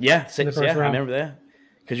 Yeah, I remember that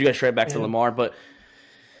because you guys straight back to Lamar, but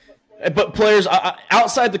players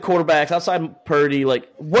outside the quarterbacks, outside Purdy,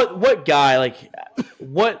 like what guy, like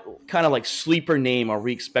what kind of like sleeper name are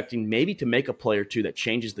we expecting maybe to make a play or two that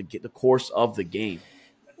changes the course of the game?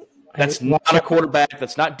 That's not a quarterback.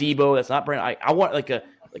 That's not Debo. That's not Brandon. I want like a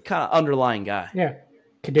kind of underlying guy. Yeah,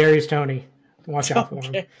 Kadarius Toney. Watch out for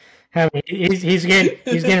him. I mean, he's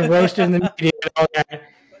getting roasted in the media and all that.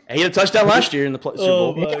 He had a touchdown last year in the Super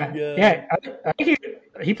Bowl. Yeah, I think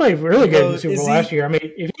he played really good in the Super Bowl last year. I mean,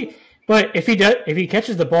 if he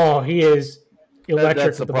catches the ball, he is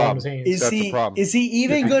electric with the ball in his hands. Is he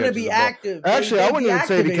even going to be active? Actually, I wouldn't even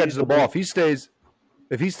say if he catches the ball. If he stays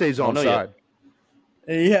onside.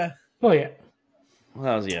 Yeah. Oh yeah.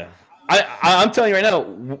 Well, yeah. I'm telling you right now,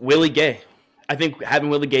 Willie Gay. I think having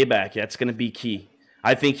Willie Gay back, it's going to be key.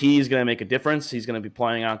 I think he's going to make a difference. He's going to be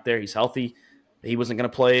playing out there. He's healthy. He wasn't going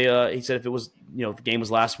to play. He said if it was, the game was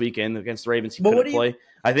last weekend against the Ravens, he couldn't play.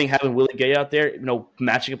 I think having Willie Gay out there,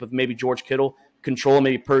 matching up with maybe George Kittle, control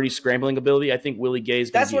maybe Purdy's scrambling ability. I think Willie Gay is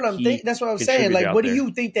going to be That's what I'm saying. Like, what do you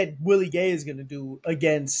think that Willie Gay is going to do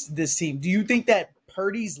against this team? Do you think that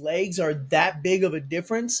Purdy's legs are that big of a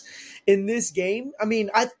difference in this game? I mean,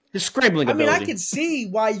 his scrambling ability. I could see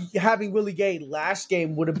why having Willie Gay last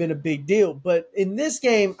game would have been a big deal, but in this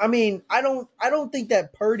game, I mean, I don't think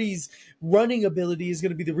that Purdy's running ability is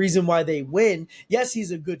going to be the reason why they win. Yes,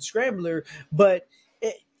 he's a good scrambler, but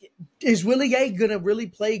is Willie Gay going to really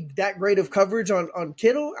play that great of coverage on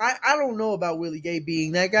Kittle? I don't know about Willie Gay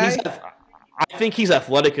being that guy. I think he's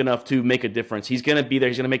athletic enough to make a difference. He's going to be there.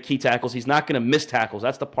 He's going to make key tackles. He's not going to miss tackles.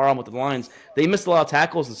 That's the problem with the Lions. They missed a lot of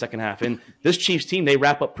tackles in the second half. And this Chiefs team, they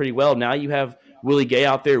wrap up pretty well. Now you have Willie Gay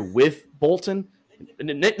out there with Bolton.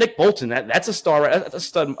 Nick Bolton, that's a star. That's a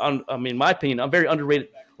stud. In my opinion, a very underrated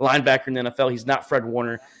linebacker in the NFL. He's not Fred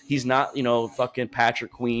Warner. He's not, fucking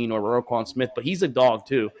Patrick Queen or Roquan Smith, but he's a dog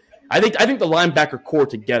too. I think the linebacker core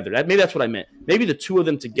together, maybe that's what I meant. Maybe the two of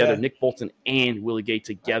them together, Nick Bolton and Willie Gay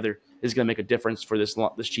together, is going to make a difference for this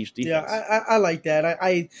Chiefs defense. Yeah, I like that.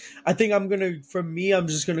 I think I'm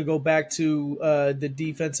just gonna go back to the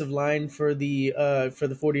defensive line for the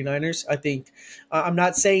 49ers. I think I'm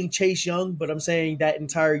not saying Chase Young, but I'm saying that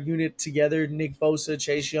entire unit together: Nick Bosa,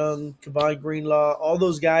 Chase Young, Kevon Greenlaw, all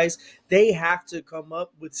those guys. They have to come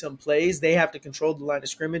up with some plays. They have to control the line of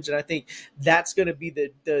scrimmage, and I think that's going to be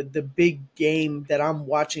the big game that I'm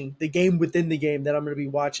watching. The game within the game that I'm going to be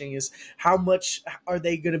watching is how much are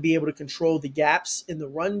they going to be able to control the gaps in the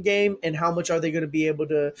run game, and how much are they going to be able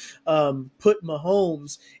to put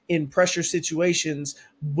Mahomes in pressure situations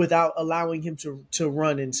without allowing him to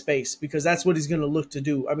run in space, because that's what he's going to look to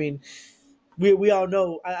do. I mean, we all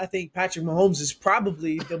know, I think Patrick Mahomes is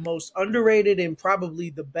probably the most underrated and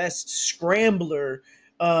probably the best scrambler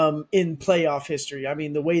in playoff history. I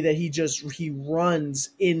mean, the way that he runs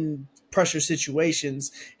in pressure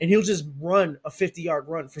situations, and he'll just run a 50-yard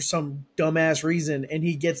run for some dumbass reason, and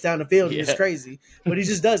he gets down the field and it's crazy, but he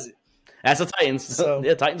just does it. That's the Titans. So,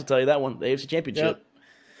 Titans will tell you that one. The AFC Championship. Yep.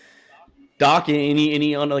 Doc,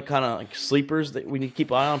 any other kind of like sleepers that we need to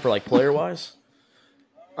keep an eye on for like player wise?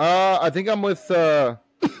 I think I'm with Alan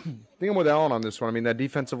on this one. I mean, that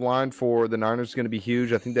defensive line for the Niners is going to be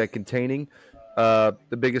huge. I think that containing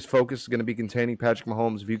the biggest focus is going to be containing Patrick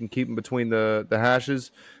Mahomes. If you can keep him between the hashes,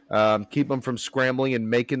 keep him from scrambling and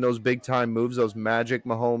making those big time moves, those magic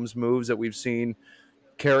Mahomes moves that we've seen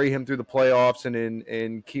carry him through the playoffs and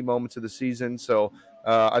in key moments of the season. So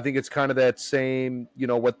I think it's kind of that same,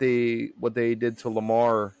 what they did to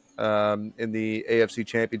Lamar in the AFC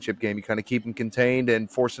Championship game. You kind of keep him contained and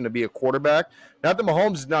force him to be a quarterback. Not that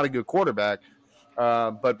Mahomes is not a good quarterback,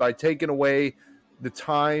 but by taking away the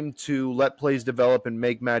time to let plays develop and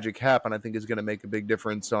make magic happen, I think is going to make a big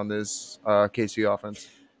difference on this KC offense.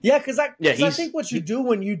 Yeah, because I think what you do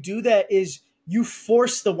when you do that is you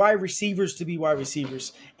force the wide receivers to be wide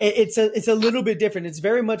receivers. It's a little bit different. It's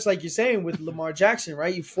very much like you're saying with Lamar Jackson,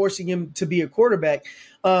 right? You're forcing him to be a quarterback,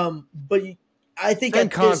 but I think Same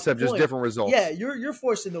at concept, this just point, different results. Yeah, you're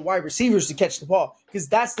forcing the wide receivers to catch the ball because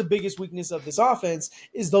that's the biggest weakness of this offense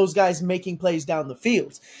is those guys making plays down the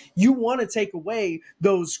field. You want to take away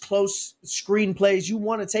those close screen plays. You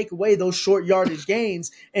want to take away those short yardage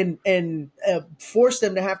gains and force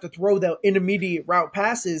them to have to throw the intermediate route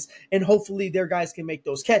passes, and hopefully their guys can make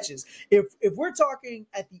those catches. If we're talking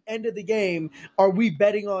at the end of the game, are we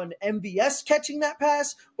betting on MVS catching that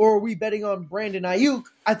pass or are we betting on Brandon Ayuk?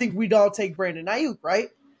 I think we'd all take Brandon Ayuk, right?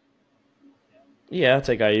 Yeah, I'll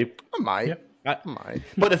take Ayuk. I might. Yep. I might.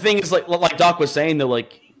 But the thing is, like Doc was saying, though,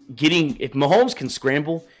 like if Mahomes can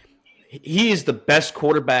scramble, he is the best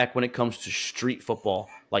quarterback when it comes to street football,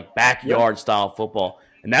 like backyard style football.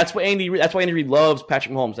 And that's why Andy Reid loves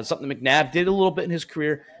Patrick Mahomes. That's something McNabb did a little bit in his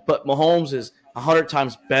career, but Mahomes is 100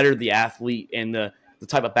 times better the athlete and the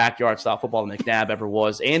type of backyard style football that McNabb ever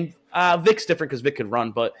was. And Vic's different because Vic could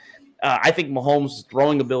run, but I think Mahomes'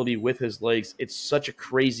 throwing ability with his legs, it's such a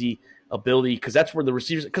crazy ability because that's where the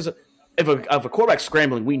receivers – because if a quarterback's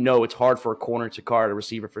scrambling, we know it's hard for a corner to guard a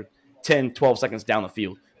receiver for 10, 12 seconds down the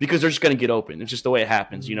field because they're just going to get open. It's just the way it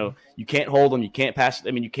happens. You know, you can't hold them. You can't pass.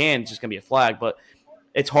 I mean, you can. It's just going to be a flag, but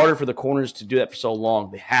it's harder for the corners to do that for so long.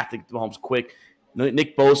 They have to get the Mahomes quick.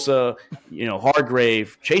 Nick Bosa,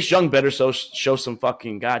 Hargrave, Chase Young better show some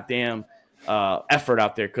fucking goddamn effort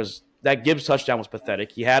out there because that Gibbs touchdown was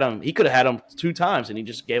pathetic. He could have had him 2 times and he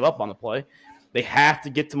just gave up on the play. They have to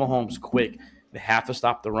get to Mahomes quick. They have to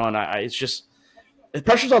stop the run. It's just the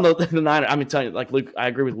pressure's on the Niners. I'm telling you, like Luke, I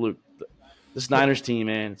agree with Luke. This Niners team,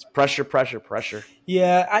 man, it's pressure.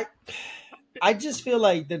 Yeah, I just feel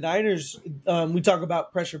like the Niners. We talk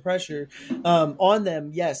about pressure on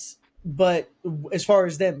them, yes, but as far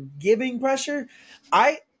as them giving pressure,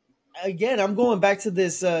 I'm going back to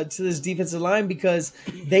this defensive line because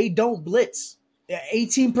they don't blitz.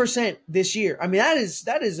 18% this year. I mean, that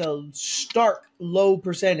is a stark low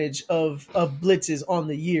percentage of blitzes on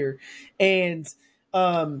the year, and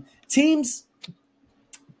teams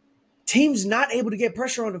not able to get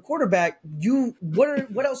pressure on the quarterback.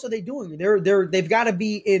 What else are they doing? They've got to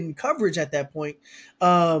be in coverage at that point.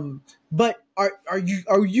 But are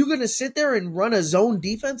you going to sit there and run a zone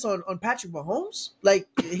defense on Patrick Mahomes? Like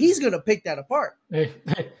he's going to pick that apart.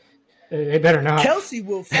 They better not. Kelsey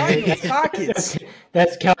will find those pockets.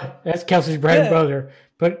 That's Kelsey's bread and butter.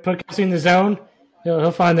 Put Kelsey in the zone.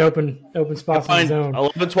 He'll find the open spots in the zone.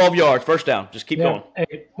 11, 12 yards, first down. Just keep going.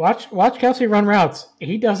 Hey, watch Kelsey run routes.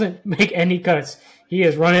 He doesn't make any cuts. He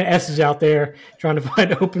is running S's out there trying to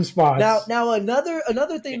find open spots. Now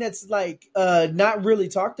another thing that's like not really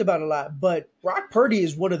talked about a lot, but Brock Purdy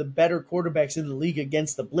is one of the better quarterbacks in the league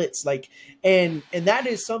against the blitz. Like, and that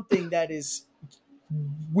is something that is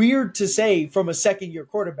weird to say from a second-year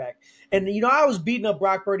quarterback. And I was beating up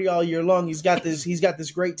Brock Purdy all year long. He's got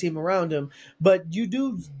this great team around him, but you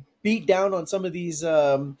do beat down on some of these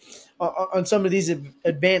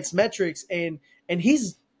advanced metrics, and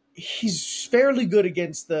he's fairly good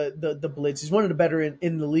against the blitz. He's one of the better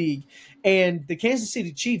in the league. And the Kansas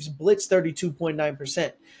City Chiefs blitz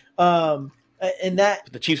 32.9%. And that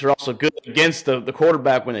the Chiefs are also good against the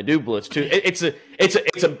quarterback when they do blitz too.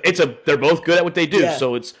 They're both good at what they do. Yeah.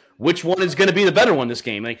 So it's which one is going to be the better one this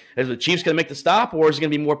game? Like, is the Chiefs going to make the stop, or is it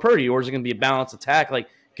going to be more Purdy, or is it going to be a balanced attack? Like,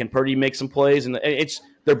 can Purdy make some plays? And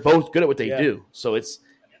they're both good at what they do. So that's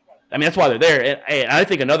why they're there. And I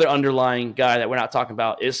think another underlying guy that we're not talking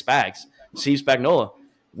about is Spags, Steve Spagnuolo.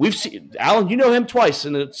 We've seen Alan. You know him twice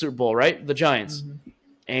in the Super Bowl, right? The Giants,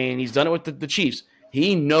 and he's done it with the Chiefs.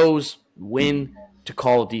 He knows when to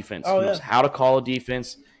call a defense. He knows how to call a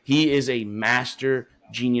defense. He is a master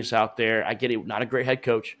genius out there. I get it, not a great head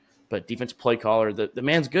coach, but defense play caller. The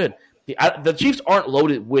man's good. The Chiefs aren't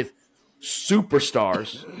loaded with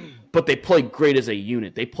superstars, but they play great as a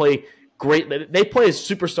unit. They play great. They play as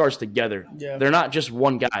superstars together. Yeah. They're not just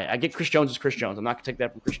one guy. I get Chris Jones is Chris Jones. I'm not going to take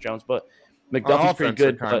that from Chris Jones, but McDuffie's pretty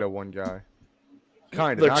good. Kind of one guy.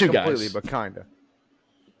 Kind of. They're not two completely, guys. But kind of.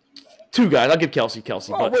 2 guys. I'll give Kelsey.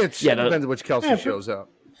 But depends which Kelsey shows up.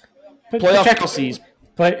 Playoff Kelsey's.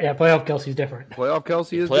 Playoff Kelsey's different. Playoff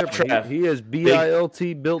Kelsey is different. He is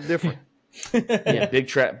BILT built different. Yeah,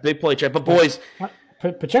 big play trap. But boys,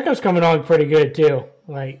 Pacheco's coming on pretty good too.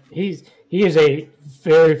 Like he's he is a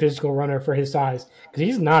very physical runner for his size because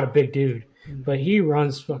he's not a big dude, but he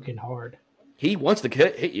runs fucking hard. He wants to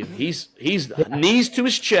hit you. He's Yeah. knees to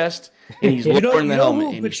his chest, and he's You lowering the know helmet,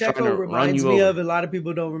 who and he's trying Pacheco to run reminds you me over. of? A lot of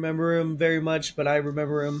people don't remember him very much, but I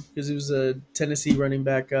remember him because he was a Tennessee running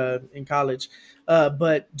back in college.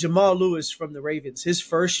 But Jamal Lewis from the Ravens, his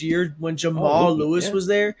first year when Jamal Lewis yeah. was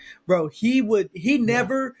there, bro, he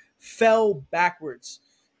never fell backwards.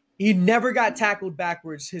 He never got tackled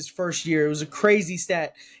backwards his first year. It was a crazy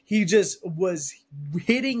stat. He just was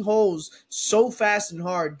hitting holes so fast and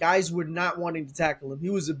hard. Guys were not wanting to tackle him.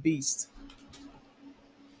 He was a beast.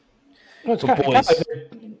 Well, it's But kind boys, of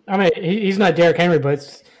I mean, he's not Derrick Henry, but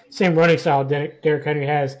it's the same running style Derrick Henry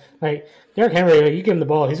has. Like Derrick Henry, you give him the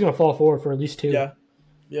ball, he's going to fall forward for at least 2. Yeah.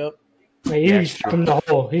 Yep. Like, even if you stop him in the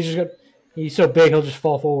hole, he's so big he'll just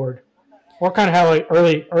fall forward. Or kind of how like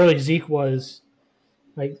early Zeke was.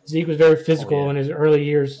 Like Zeke was very physical in his early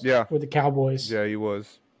years with the Cowboys. Yeah, he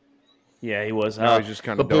was. Yeah, he was. Now he's just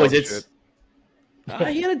kind of but boys, dog it's shit.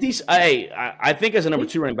 he had a decent. I think as a number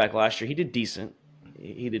 2 running back last year, he did decent.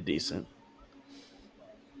 He did decent.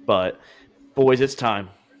 But boys, it's time.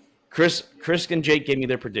 Chris and Jake gave me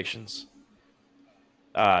their predictions.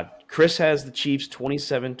 Chris has the Chiefs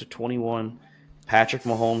 27-21. Patrick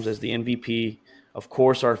Mahomes as the MVP. Of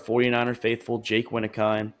course, our 49er faithful, Jake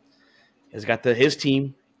Winnikine, has got his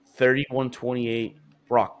team 31-28.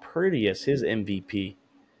 Brock Purdy as his MVP.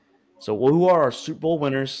 So who are our Super Bowl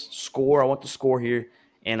winners? Score. I want the score here.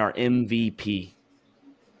 And our MVP.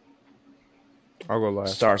 I'll go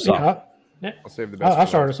last. Start us off. I'll save the best. I'll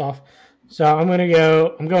start us off. So I'm going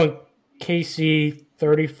KC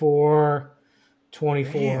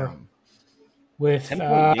 34-24 with I'm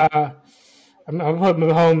putting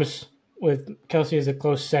Mahomes with Kelsey as a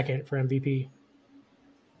close second for MVP.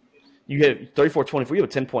 You get 34-24. You have a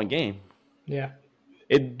 10-point game. Yeah.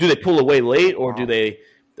 Do they pull away late, or are they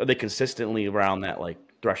consistently around that like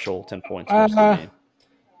threshold 10 points most of the game?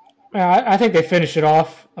 I think they finish it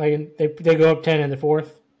off. Like they go up 10 in the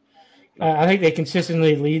fourth. I think they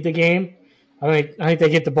consistently lead the game. I think they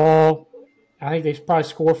get the ball. I think they probably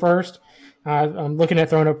score first. I'm looking at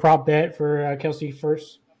throwing a prop bet for Kelsey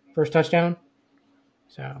first touchdown.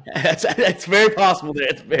 So that's very possible. There,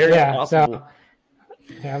 it's very possible. So,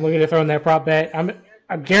 I'm looking at throwing that prop bet. I'm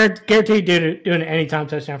guaranteed doing an anytime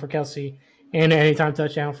touchdown for Kelsey and an anytime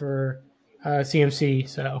touchdown for CMC.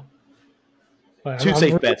 So. But Two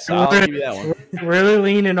safe bets. So I'll give you that one. Really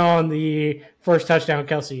leaning on the first touchdown,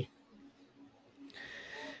 Kelsey.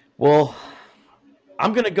 Well,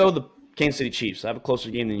 I'm going to go the Kansas City Chiefs. I have a closer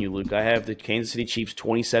game than you, Luke. I have the Kansas City Chiefs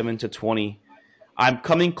 27-20. I'm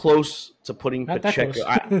coming close to putting Pacheco.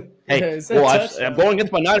 I'm going against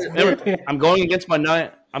my Niners.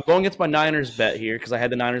 I'm going against my Niners bet here because I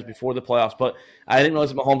had the Niners before the playoffs, but I didn't realize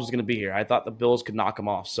that Mahomes was going to be here. I thought the Bills could knock him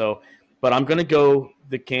off. But I'm going to go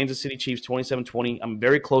the Kansas City Chiefs 27-20. I'm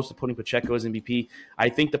very close to putting Pacheco as MVP. I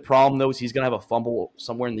think the problem, though, is he's going to have a fumble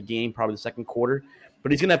somewhere in the game, probably the second quarter.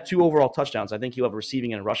 But he's going to have 2 overall touchdowns. I think he'll have a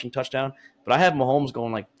receiving and a rushing touchdown. But I have Mahomes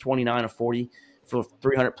going like 29 or 40 for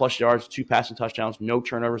 300-plus yards, 2 passing touchdowns, no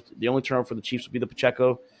turnovers. The only turnover for the Chiefs will be the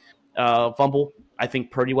Pacheco fumble. I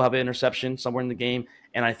think Purdy will have an interception somewhere in the game,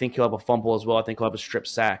 and I think he'll have a fumble as well. I think he'll have a strip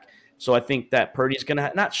sack. So I think that Purdy's going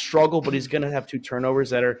to not struggle, but he's going to have 2 turnovers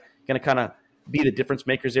that are going to kind of be the difference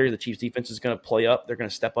makers there. The Chiefs defense is going to play up. They're going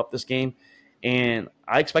to step up this game. And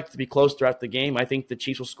I expect it to be close throughout the game. I think the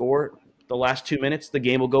Chiefs will score the last 2 minutes. The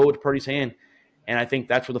game will go to Purdy's hand. And I think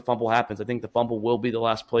that's where the fumble happens. I think the fumble will be the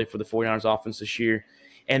last play for the 49ers offense this year.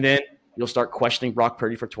 And then you'll start questioning Brock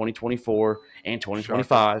Purdy for 2024 and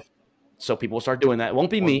 2025. So people will start doing that. It won't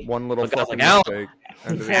be me. One little fucking mistake.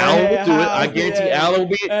 Allen will do it. I guarantee Allen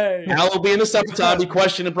will be in the summertime, be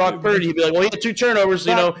questioning Brock Purdy. He'll be like, well, he had 2 turnovers,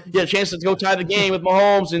 so, he had a chance to go tie the game with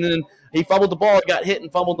Mahomes, and then he fumbled the ball, got hit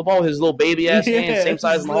and fumbled the ball with his little baby-ass hands, same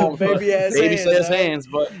size as Mahomes. Baby-ass hands.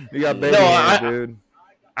 But you got baby hands, dude.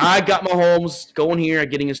 I got Mahomes going here,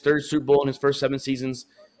 getting his 3rd Super Bowl in his first 7 seasons,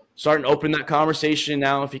 starting to open that conversation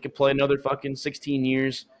now. If he could play another fucking 16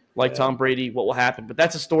 years like Tom Brady, what will happen? But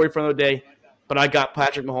that's a story for another day. But I got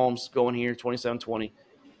Patrick Mahomes going here, 27-20.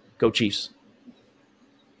 Go Chiefs.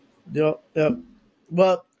 Yep.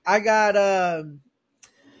 Well, I got I've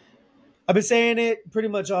been saying it pretty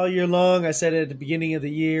much all year long. I said it at the beginning of the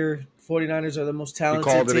year. 49ers are the most talented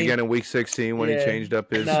team. He called it again in Week 16 when he changed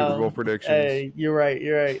up his Super Bowl predictions. Hey, you're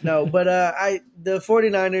right. No, but the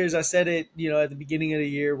 49ers, I said it, at the beginning of the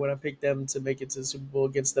year when I picked them to make it to the Super Bowl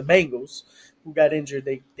against the Bengals, who got injured.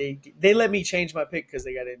 They let me change my pick because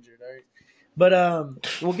they got injured, all right? But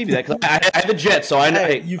we'll give you that. 'Cause I had the Jets, so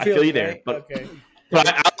I feel you there. Right? But, okay. but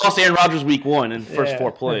lost Aaron Rodgers week 1 in the first Yeah.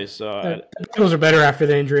 4 plays. So The Bengals are better after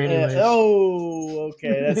the injury, anyways.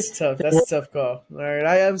 Okay, that's tough. That's a tough call. All right,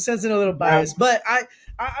 I am sensing a little bias, but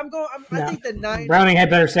I'm going. I No. think the nine. Browning had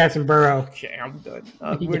better stats than Burrow. Okay, I'm done.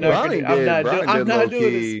 He We're did. not gonna. Browning did. Browning I'm did not low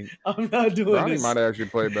doing this. key. I'm not doing Browning this. might have actually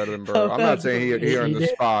played better than Burrow. I'm not not saying doing he earned He the did.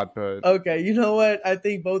 spot, but Okay, you know what? I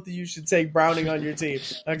think both of you should take Browning on your team.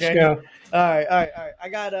 Let's Okay. go. All right. I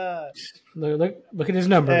got Look at his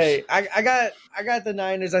numbers. Hey, I got the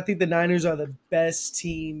Niners. I think the Niners are the best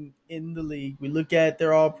team in the league. We look at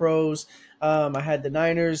they're all pros. I had the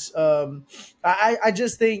Niners. I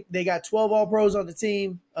just think they got 12 all pros on the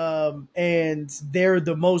team, and they're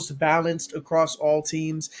the most balanced across all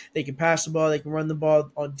teams. They can pass the ball, they can run the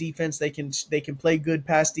ball. On defense, they can play good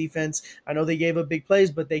pass defense. I know they gave up big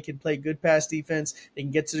plays, but they can play good pass defense. They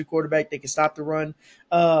can get to the quarterback. They can stop the run.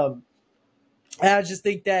 And I just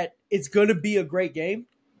think that it's going to be a great game.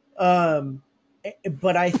 Um,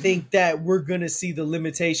 but I think that we're going to see the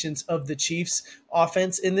limitations of the Chiefs'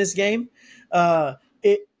 offense in this game.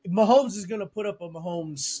 Mahomes is going to put up a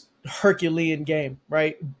Mahomes Herculean game,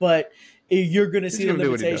 right? But you're going to he's see the gonna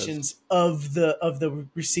do what he does. limitations of the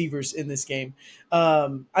receivers in this game.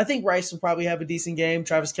 I think Rice will probably have a decent game.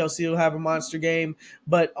 Travis Kelce will have a monster game,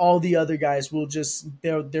 but all the other guys will just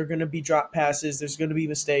they're going to be drop passes. There's going to be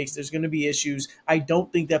mistakes. There's going to be issues. I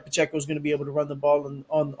don't think that Pacheco is going to be able to run the ball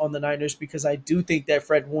on the Niners because I do think that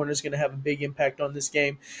Fred Warner is going to have a big impact on this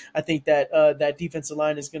game. I think that that defensive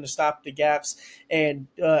line is going to stop the gaps. And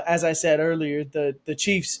as I said earlier, the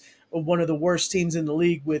Chiefs are one of the worst teams in the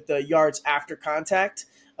league with yards after contact.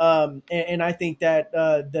 And I think that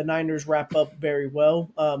the Niners wrap up very well.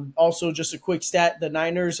 Also, just a quick stat: the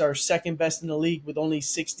Niners are second best in the league with only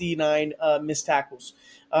 69 missed tackles.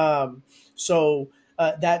 So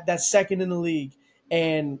that's second in the league,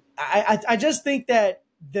 and I just think that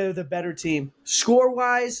they're the better team. Score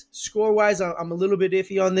wise, I'm a little bit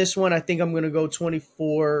iffy on this one. I think I'm going to go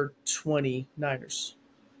 24-20 Niners.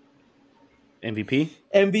 MVP,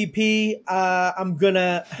 I'm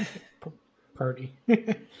gonna Purdy.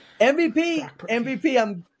 MVP.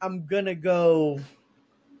 I'm gonna go.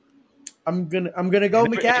 I'm gonna go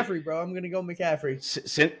McCaffrey, bro. I'm gonna go McCaffrey.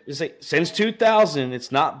 Since 2000,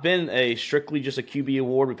 it's not been a strictly just a QB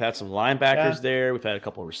award. We've had some linebackers there. We've had a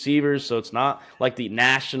couple of receivers, so it's not like the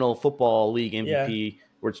National Football League MVP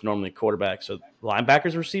where it's normally a quarterback. So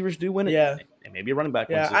linebackers, receivers do win it. Yeah, and maybe a running back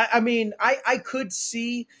wins it. I mean, I could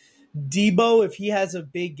see Debo, if he has a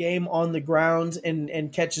big game on the ground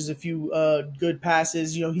and catches a few good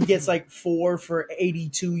passes, he gets like 4 for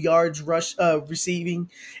 82 yards receiving,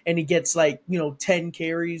 and he gets like 10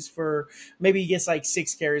 carries for maybe he gets like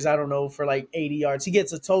 6 carries, I don't know, for like 80 yards. He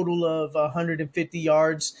gets a total of 150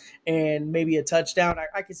 yards and maybe a touchdown.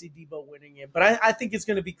 I could see Debo winning it, but I think it's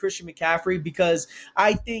going to be Christian McCaffrey because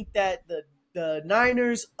I think that the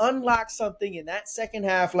Niners unlocked something in that second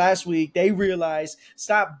half last week. They realized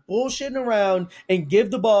stop bullshitting around and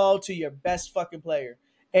give the ball to your best fucking player.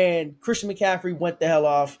 And Christian McCaffrey went the hell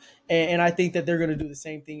off. And I think that they're going to do the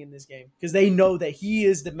same thing in this game because they know that he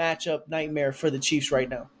is the matchup nightmare for the Chiefs right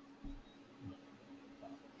now.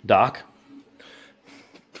 Doc?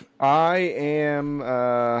 I'm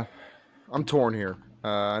torn here.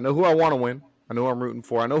 I know who I want to win. I know who I'm rooting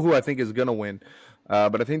for. I know who I think is going to win.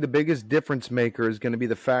 But I think the biggest difference maker is going to be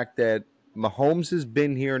the fact that Mahomes has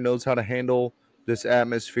been here, knows how to handle this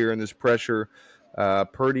atmosphere and this pressure.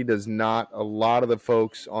 Purdy does not. A lot of the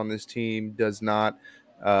folks on this team does not.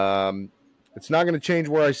 It's not going to change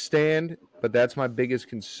where I stand, but that's my biggest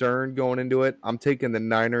concern going into it. I'm taking the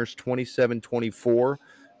Niners 27-24.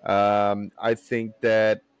 I think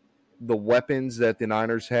that the weapons that the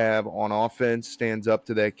Niners have on offense stands up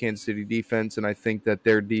to that Kansas City defense, and I think that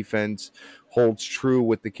their defense holds true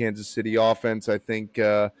with the Kansas City offense. I think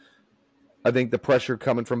the pressure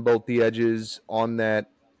coming from both the edges on that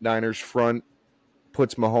Niners front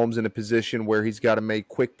puts Mahomes in a position where he's got to make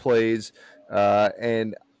quick plays,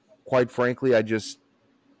 and quite frankly,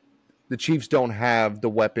 the Chiefs don't have the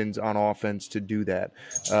weapons on offense to do that.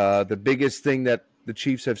 The biggest thing that the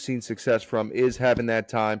Chiefs have seen success from is having that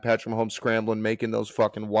time, Patrick Mahomes scrambling, making those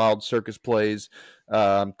fucking wild circus plays,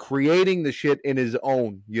 creating the shit in his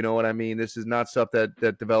own. You know what I mean? This is not stuff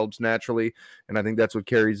that develops naturally, and I think that's what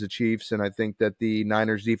carries the Chiefs, and I think that the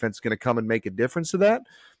Niners defense is going to come and make a difference to that.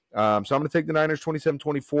 So I'm going to take the Niners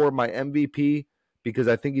 27-24, my MVP, because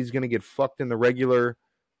I think he's going to get fucked in the regular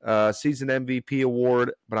season MVP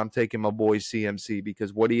award, but I'm taking my boy CMC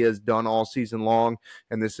because what he has done all season long,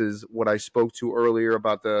 and this is what I spoke to earlier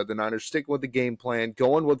about the Niners sticking with the game plan,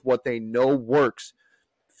 going with what they know works.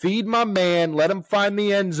 Feed my man, let him find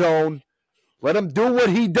the end zone, let him do what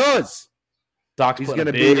he does. Doc's He's putting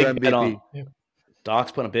going a to be big your bet on. MVP.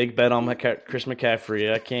 Doc's putting a big bet on Chris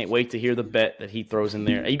McCaffrey. I can't wait to hear the bet that he throws in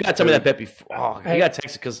there. You got to tell me that bet before. Oh, you got to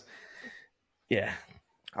text it because, yeah.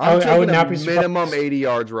 I'm I would taking not a be minimum surprised. 80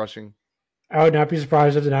 yards rushing. I would not be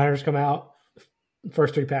surprised if the Niners come out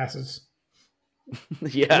first 3 passes.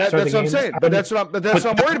 Yeah. That's what I'm game. saying. But that's what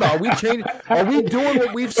I'm worried about. Are we doing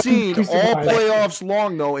what we've seen Be all surprised. playoffs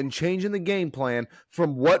long, though, and changing the game plan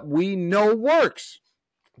from what we know works?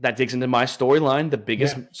 That digs into my storyline. The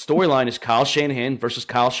biggest storyline is Kyle Shanahan versus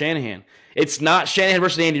Kyle Shanahan. It's not Shanahan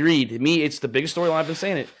versus Andy Reid. To me, it's the biggest storyline. I've been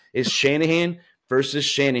saying it. It's Shanahan versus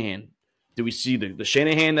Shanahan. Do we see the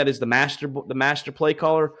Shanahan that is the master play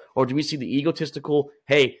caller, or do we see the egotistical,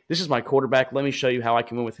 hey, this is my quarterback, let me show you how I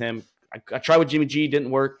can win with him. I tried with Jimmy G, didn't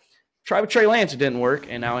work. Tried with Trey Lance, it didn't work,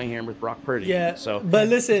 and now I'm here with Brock Purdy. Yeah, So, but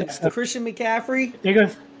listen, Christian McCaffrey. They go,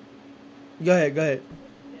 Go ahead.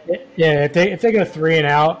 yeah, if they go 3 and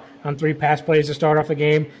out on 3 pass plays to start off the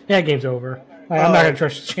game, that game's over. I'm not going to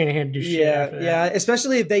trust Shanahan to do shit. After that. Yeah,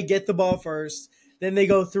 especially if they get the ball first. Then they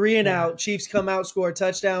go 3 and out. Chiefs come out, score a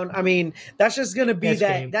touchdown. I mean, that's just gonna be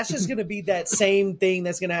That's just gonna be that same thing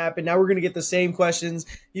that's gonna happen. Now we're gonna get the same questions.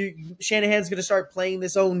 Shanahan's gonna start playing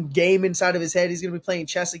this own game inside of his head. He's gonna be playing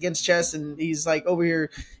chess against chess, and he's like over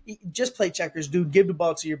here, just play checkers, dude. Give the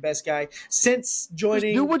ball to your best guy. Since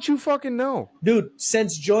joining, Just do what you fucking know, dude.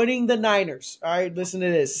 Since joining the Niners, all right. Listen to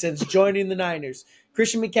this. Since joining the Niners,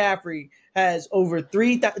 Christian McCaffrey has over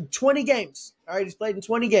 20 games. All right, he's played in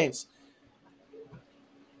 20 games.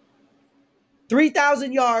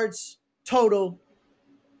 3,000 yards total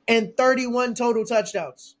and 31 total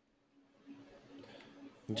touchdowns.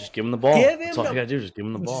 just give him the ball. That's all you got to do is just give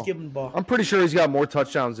him the ball. Just give him the ball. I'm pretty sure he's got more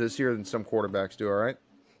touchdowns this year than some quarterbacks do, all right?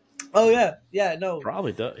 Oh, yeah. No.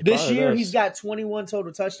 Probably does. This year, he's got 21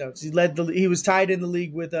 total touchdowns. He was tied in the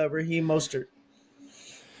league with Raheem Mostert.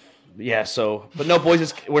 Yeah, but no,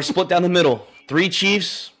 boys, we're split down the middle. 3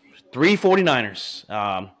 Chiefs, 3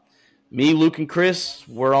 49ers. Me, Luke, and Chris,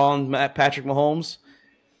 we're on Patrick Mahomes.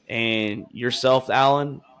 And yourself,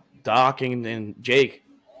 Alan, Doc, and Jake,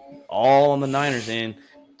 all on the Niners. And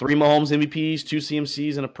 3 Mahomes MVPs, 2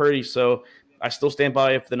 CMCs, and a Purdy. So I still stand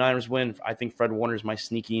by if the Niners win. I think Fred Warner is my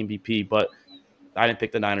sneaky MVP. But I didn't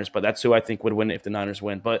pick the Niners. But that's who I think would win if the Niners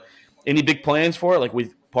win. But any big plans for it? Like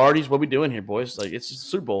with parties, what are we doing here, boys? Like it's just a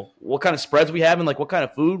Super Bowl. What kind of spreads we having? Like what kind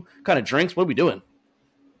of food? What kind of drinks? What are we doing?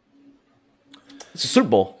 It's a Super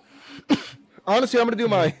Bowl. Honestly, I'm going to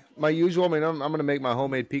do my usual. I mean, I'm going to make my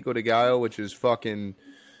homemade pico de gallo, which is fucking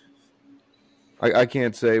 – I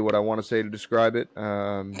can't say what I want to say to describe it.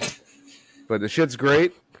 But the shit's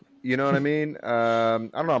great. You know what I mean? I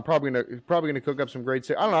don't know. I'm probably gonna cook up some great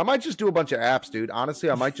 – I don't know. I might just do a bunch of apps, dude. Honestly,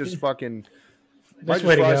 I might just fucking – might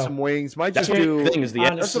just fry some wings. Might just do –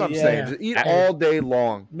 that's what I'm saying. Just eat all day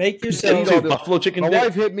long. Make yourself – buffalo chicken dip. My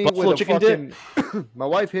wife hit me buffalo with a chicken fucking – my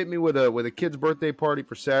wife hit me with a kid's birthday party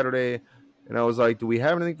for Saturday. And I was like, do we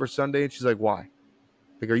have anything for Sunday? And she's like, why?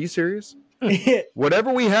 Like, are you serious?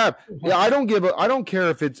 Whatever we have. Yeah, I don't care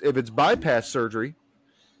if it's bypass surgery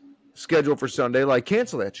scheduled for Sunday. Like,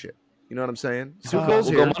 cancel that shit. You know what I'm saying? Super Bowl's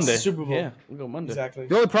we'll here. go Monday. Super Bowl. Yeah, we'll go Monday. Exactly.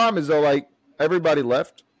 The only problem is, though, like, everybody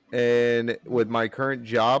left. And with my current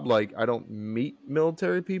job, like, I don't meet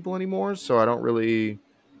military people anymore. So I don't really,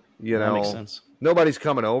 that makes sense. Nobody's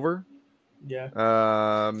coming over. Yeah.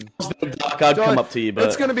 Doc, I'd come up to you, but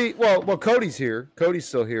it's gonna be well. Cody's here. Cody's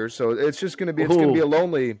still here, so it's just gonna be a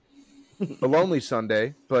lonely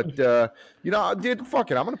Sunday. But dude, fuck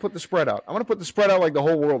it. I'm gonna put the spread out. I'm gonna put the spread out like the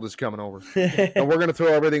whole world is coming over, and we're gonna throw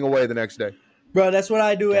everything away the next day. Bro, that's what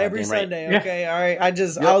I do every right. Sunday. Yeah. Okay, all right.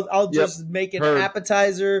 I'll just make an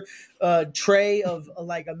appetizer tray of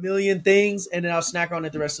like a million things, and then I'll snack on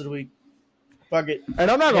it the rest of the week. Fuck it. And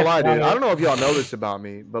I'm not gonna lie, dude. I don't know if y'all know this about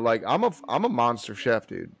me, but like I'm a monster chef,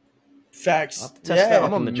 dude. Facts. Test that Yeah.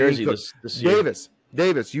 on the jersey this year.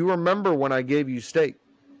 Davis, you remember when I gave you steak?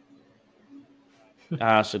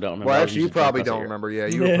 I also don't remember. Well, actually, you probably don't remember. Yeah,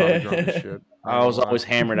 you were probably drunk as shit. I was always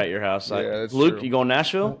hammered at your house. that's Luke, true. you going to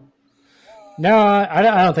Nashville? No, I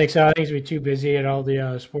don't think so. I think it's going to be too busy at all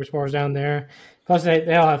the sports bars down there. Plus,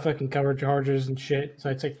 they all have fucking cover charges and shit. So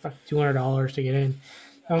it's like $200 to get in.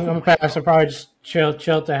 I'm going to pass. I'll probably just chill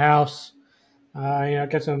at the house.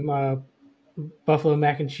 Get some buffalo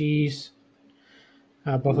mac and cheese,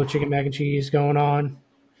 buffalo chicken mac and cheese going on.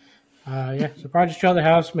 So probably just chill at the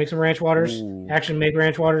house, make some ranch waters. Ooh. Actually make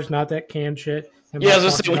ranch waters, not that canned shit. Yeah, I was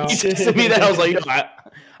just saying, when you said to me that, I was like,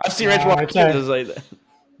 I've seen ranch water. It's like that.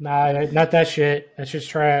 Nah, not that shit. That shit's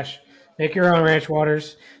trash. Make your own ranch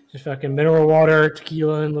waters. Just fucking mineral water,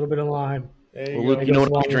 tequila, and a little bit of lime. Well, Luke, you know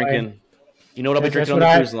what I'll be drinking. You know what I'll be drinking on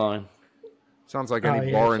the cruise line? Sounds like Oh, any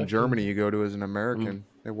yeah, bar in fucking- Germany you go to as an American.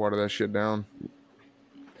 They water that shit down.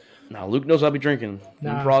 Now Luke knows I'll be drinking.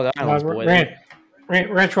 Nah, Frog Islands, boy.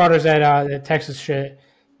 ranch water's that Texas shit.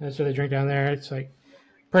 That's what they drink down there. It's like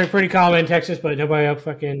pretty common in Texas, but nobody up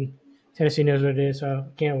fucking Tennessee knows what it is, so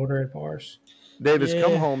can't order at bars. Davis,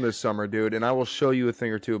 come Yeah. home this summer, dude, and I will show you a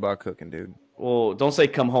thing or two about cooking, dude. Well, don't say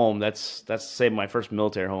come home. That's say my first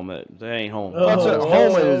military home. That ain't home. Oh, That's Oh,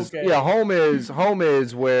 home is okay. yeah, home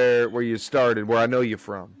is where you started, where I know you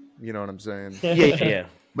from. You know what I'm saying? Yeah.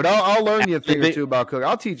 But I'll learn you a thing or two about cooking.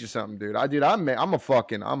 I'll teach you something, dude.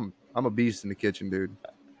 I'm a beast in the kitchen, dude.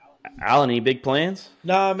 Alan, any big plans?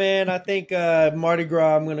 Nah, man. I think Mardi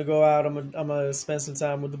Gras. I'm gonna go out. I'm gonna spend some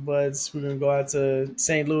time with the buds. We're gonna go out to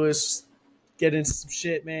St. Louis, get into some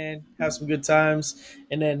shit, man. Have some good times,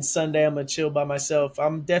 and then Sunday I'm gonna chill by myself.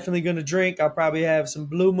 I'm definitely gonna drink. I'll probably have some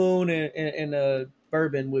Blue Moon and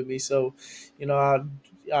bourbon with me. So,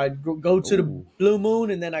 I go to the Ooh. Blue Moon,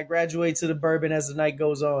 and then I graduate to the bourbon as the night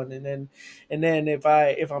goes on, and then if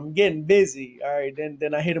I'm getting busy, all right,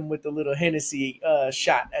 then I hit them with the little Hennessy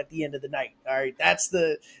shot at the end of the night. All right, that's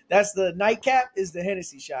the nightcap is the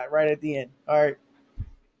Hennessy shot right at the end. All right.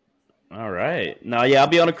 All right. Now, yeah, I'll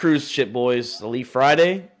be on a cruise ship, boys. I'll leave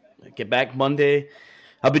Friday, get back Monday.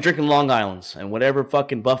 I'll be drinking Long Island's, and whatever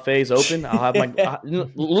fucking buffet's open, I'll have my.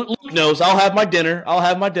 Luke knows I'll have my dinner.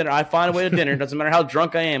 I find a way to dinner. Doesn't matter how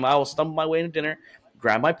drunk I am. I will stumble my way to dinner,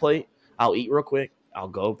 grab my plate. I'll eat real quick. I'll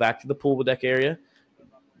go back to the pool deck area.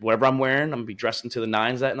 Whatever I'm wearing, I'm gonna be dressed into the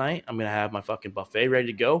nines that night. I'm gonna have my fucking buffet ready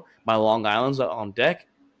to go. My Long Island's on deck,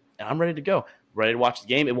 and I'm ready to go. Ready to watch the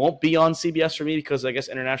game. It won't be on CBS for me because I guess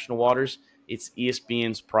International Waters, it's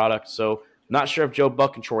ESPN's product. So not sure if Joe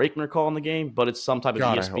Buck and Troy Aikman are calling the game, but it's some type of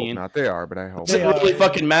God, I ESPN. hope not. They are, but I hope. Does it really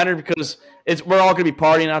fucking matter because we're all gonna be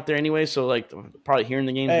partying out there anyway. So like probably hearing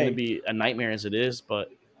the game is gonna be a nightmare as it is, but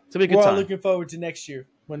it's gonna be a We're good all time. looking forward to next year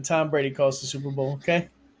when Tom Brady calls the Super Bowl. Okay.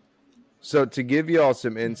 So to give you all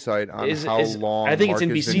some insight on how long I think it's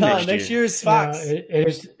Mark has NBC been- No, next next year. year is Fox.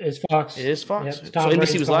 It's Fox. It is Fox. Yep, So Tom NBC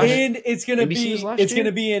Brady's was Fox. last year? And it's gonna NBC was last it's year?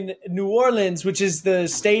 gonna be in New Orleans, which is the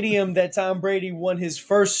stadium that Tom Brady won his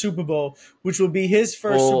first Super Bowl, which will be his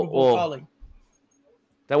first Super Bowl calling.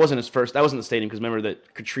 That wasn't his first. That wasn't the stadium because remember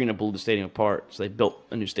that Katrina blew the stadium apart, so they built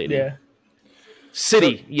a new stadium. Yeah.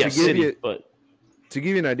 City, So, city, but to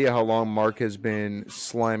give you an idea how long Mark has been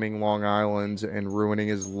slamming Long Island's and ruining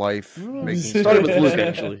his life, it started with Luke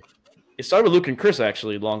actually. It started with Luke and Chris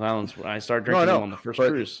actually. Long Island's when I started drinking them on the first but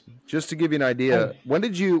cruise. Just to give you an idea, when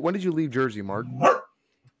did you leave Jersey, Mark?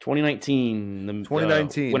 2019, the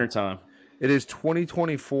 2019. wintertime. It is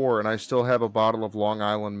 2024, and I still have a bottle of Long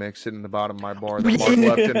Island mix sitting in the bottom of my bar that Mark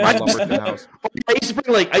left in my Lumberton house. I used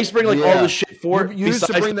to bring all Yeah. this shit for it. You used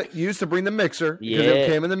to bring the mixer because Yeah, it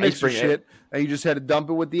came in the I used to mixer bring shit, and you just had to dump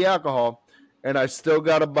it with the alcohol. And I still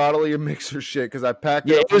got a bottle of your mixer shit because I packed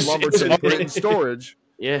it Yeah, up it was- from it was- Lumberton, put it in storage.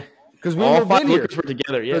 Yeah, Because we all moved five in here. liquors were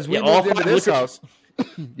together. Yeah, Because we all moved into five this liquors-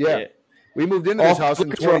 house. Yeah. We moved into all this house five in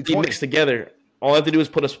liquors were already 2020. mixed together. All I have to do is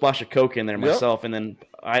put a splash of Coke in there myself, and then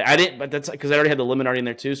I didn't. But that's because I already had the lemon already in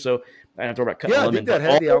there too, so I didn't have to worry about cutting Yeah, the I lemon. think that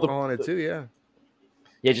But had the all alcohol in it too. Yeah.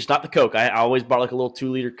 Yeah, just not the Coke. I always bought like a little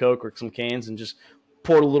 2-liter Coke or some cans and just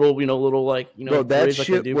poured a little, Bro, that grades like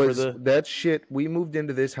I shit do was for the. that shit. We moved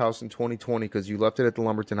into this house in 2020 because you left it at the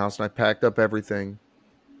Lumberton house, and I packed up everything.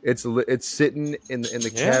 It's sitting in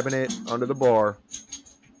the cabinet under the bar.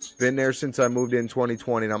 Been there since I moved in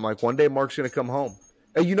 2020, and I'm like, one day Mark's gonna come home.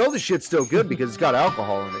 And you know the shit's still good because it's got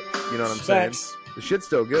alcohol in it. You know what I'm saying? Facts. The shit's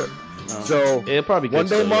still good. Oh. So It'll probably be one good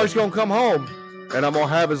day still, Mark's yeah. gonna come home, and I'm gonna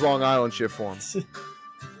have his Long Island shit for him.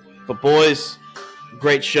 But boys,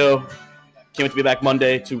 great show. Can't wait to be back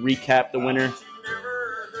Monday to recap the winner.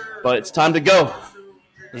 But it's time to go,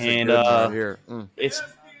 This is and good right here.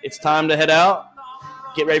 it's time to head out.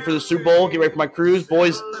 Get ready for the Super Bowl. Get ready for my cruise,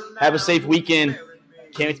 boys. Have a safe weekend.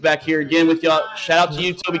 Can't wait to be back here again with y'all. Shout out to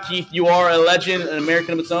you, Toby Keith. You are a legend, an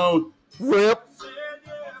American of its own. Rip.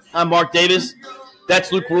 I'm Mark Davis.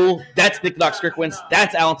 That's Luke Rule. That's Nick Knox Skirkwins.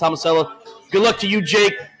 That's Alan Tomasello. Good luck to you,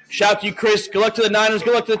 Jake. Shout out to you, Chris. Good luck to the Niners.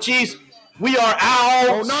 Good luck to the Chiefs. We are out.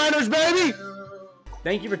 Oh, Niners, baby!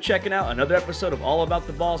 Thank you for checking out another episode of All About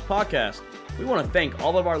the Balls podcast. We want to thank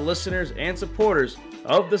all of our listeners and supporters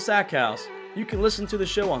of the Sack House. You can listen to the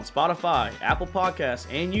show on Spotify, Apple Podcasts,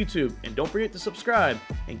 and YouTube. And don't forget to subscribe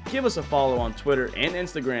and give us a follow on Twitter and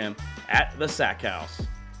Instagram at the Sack House.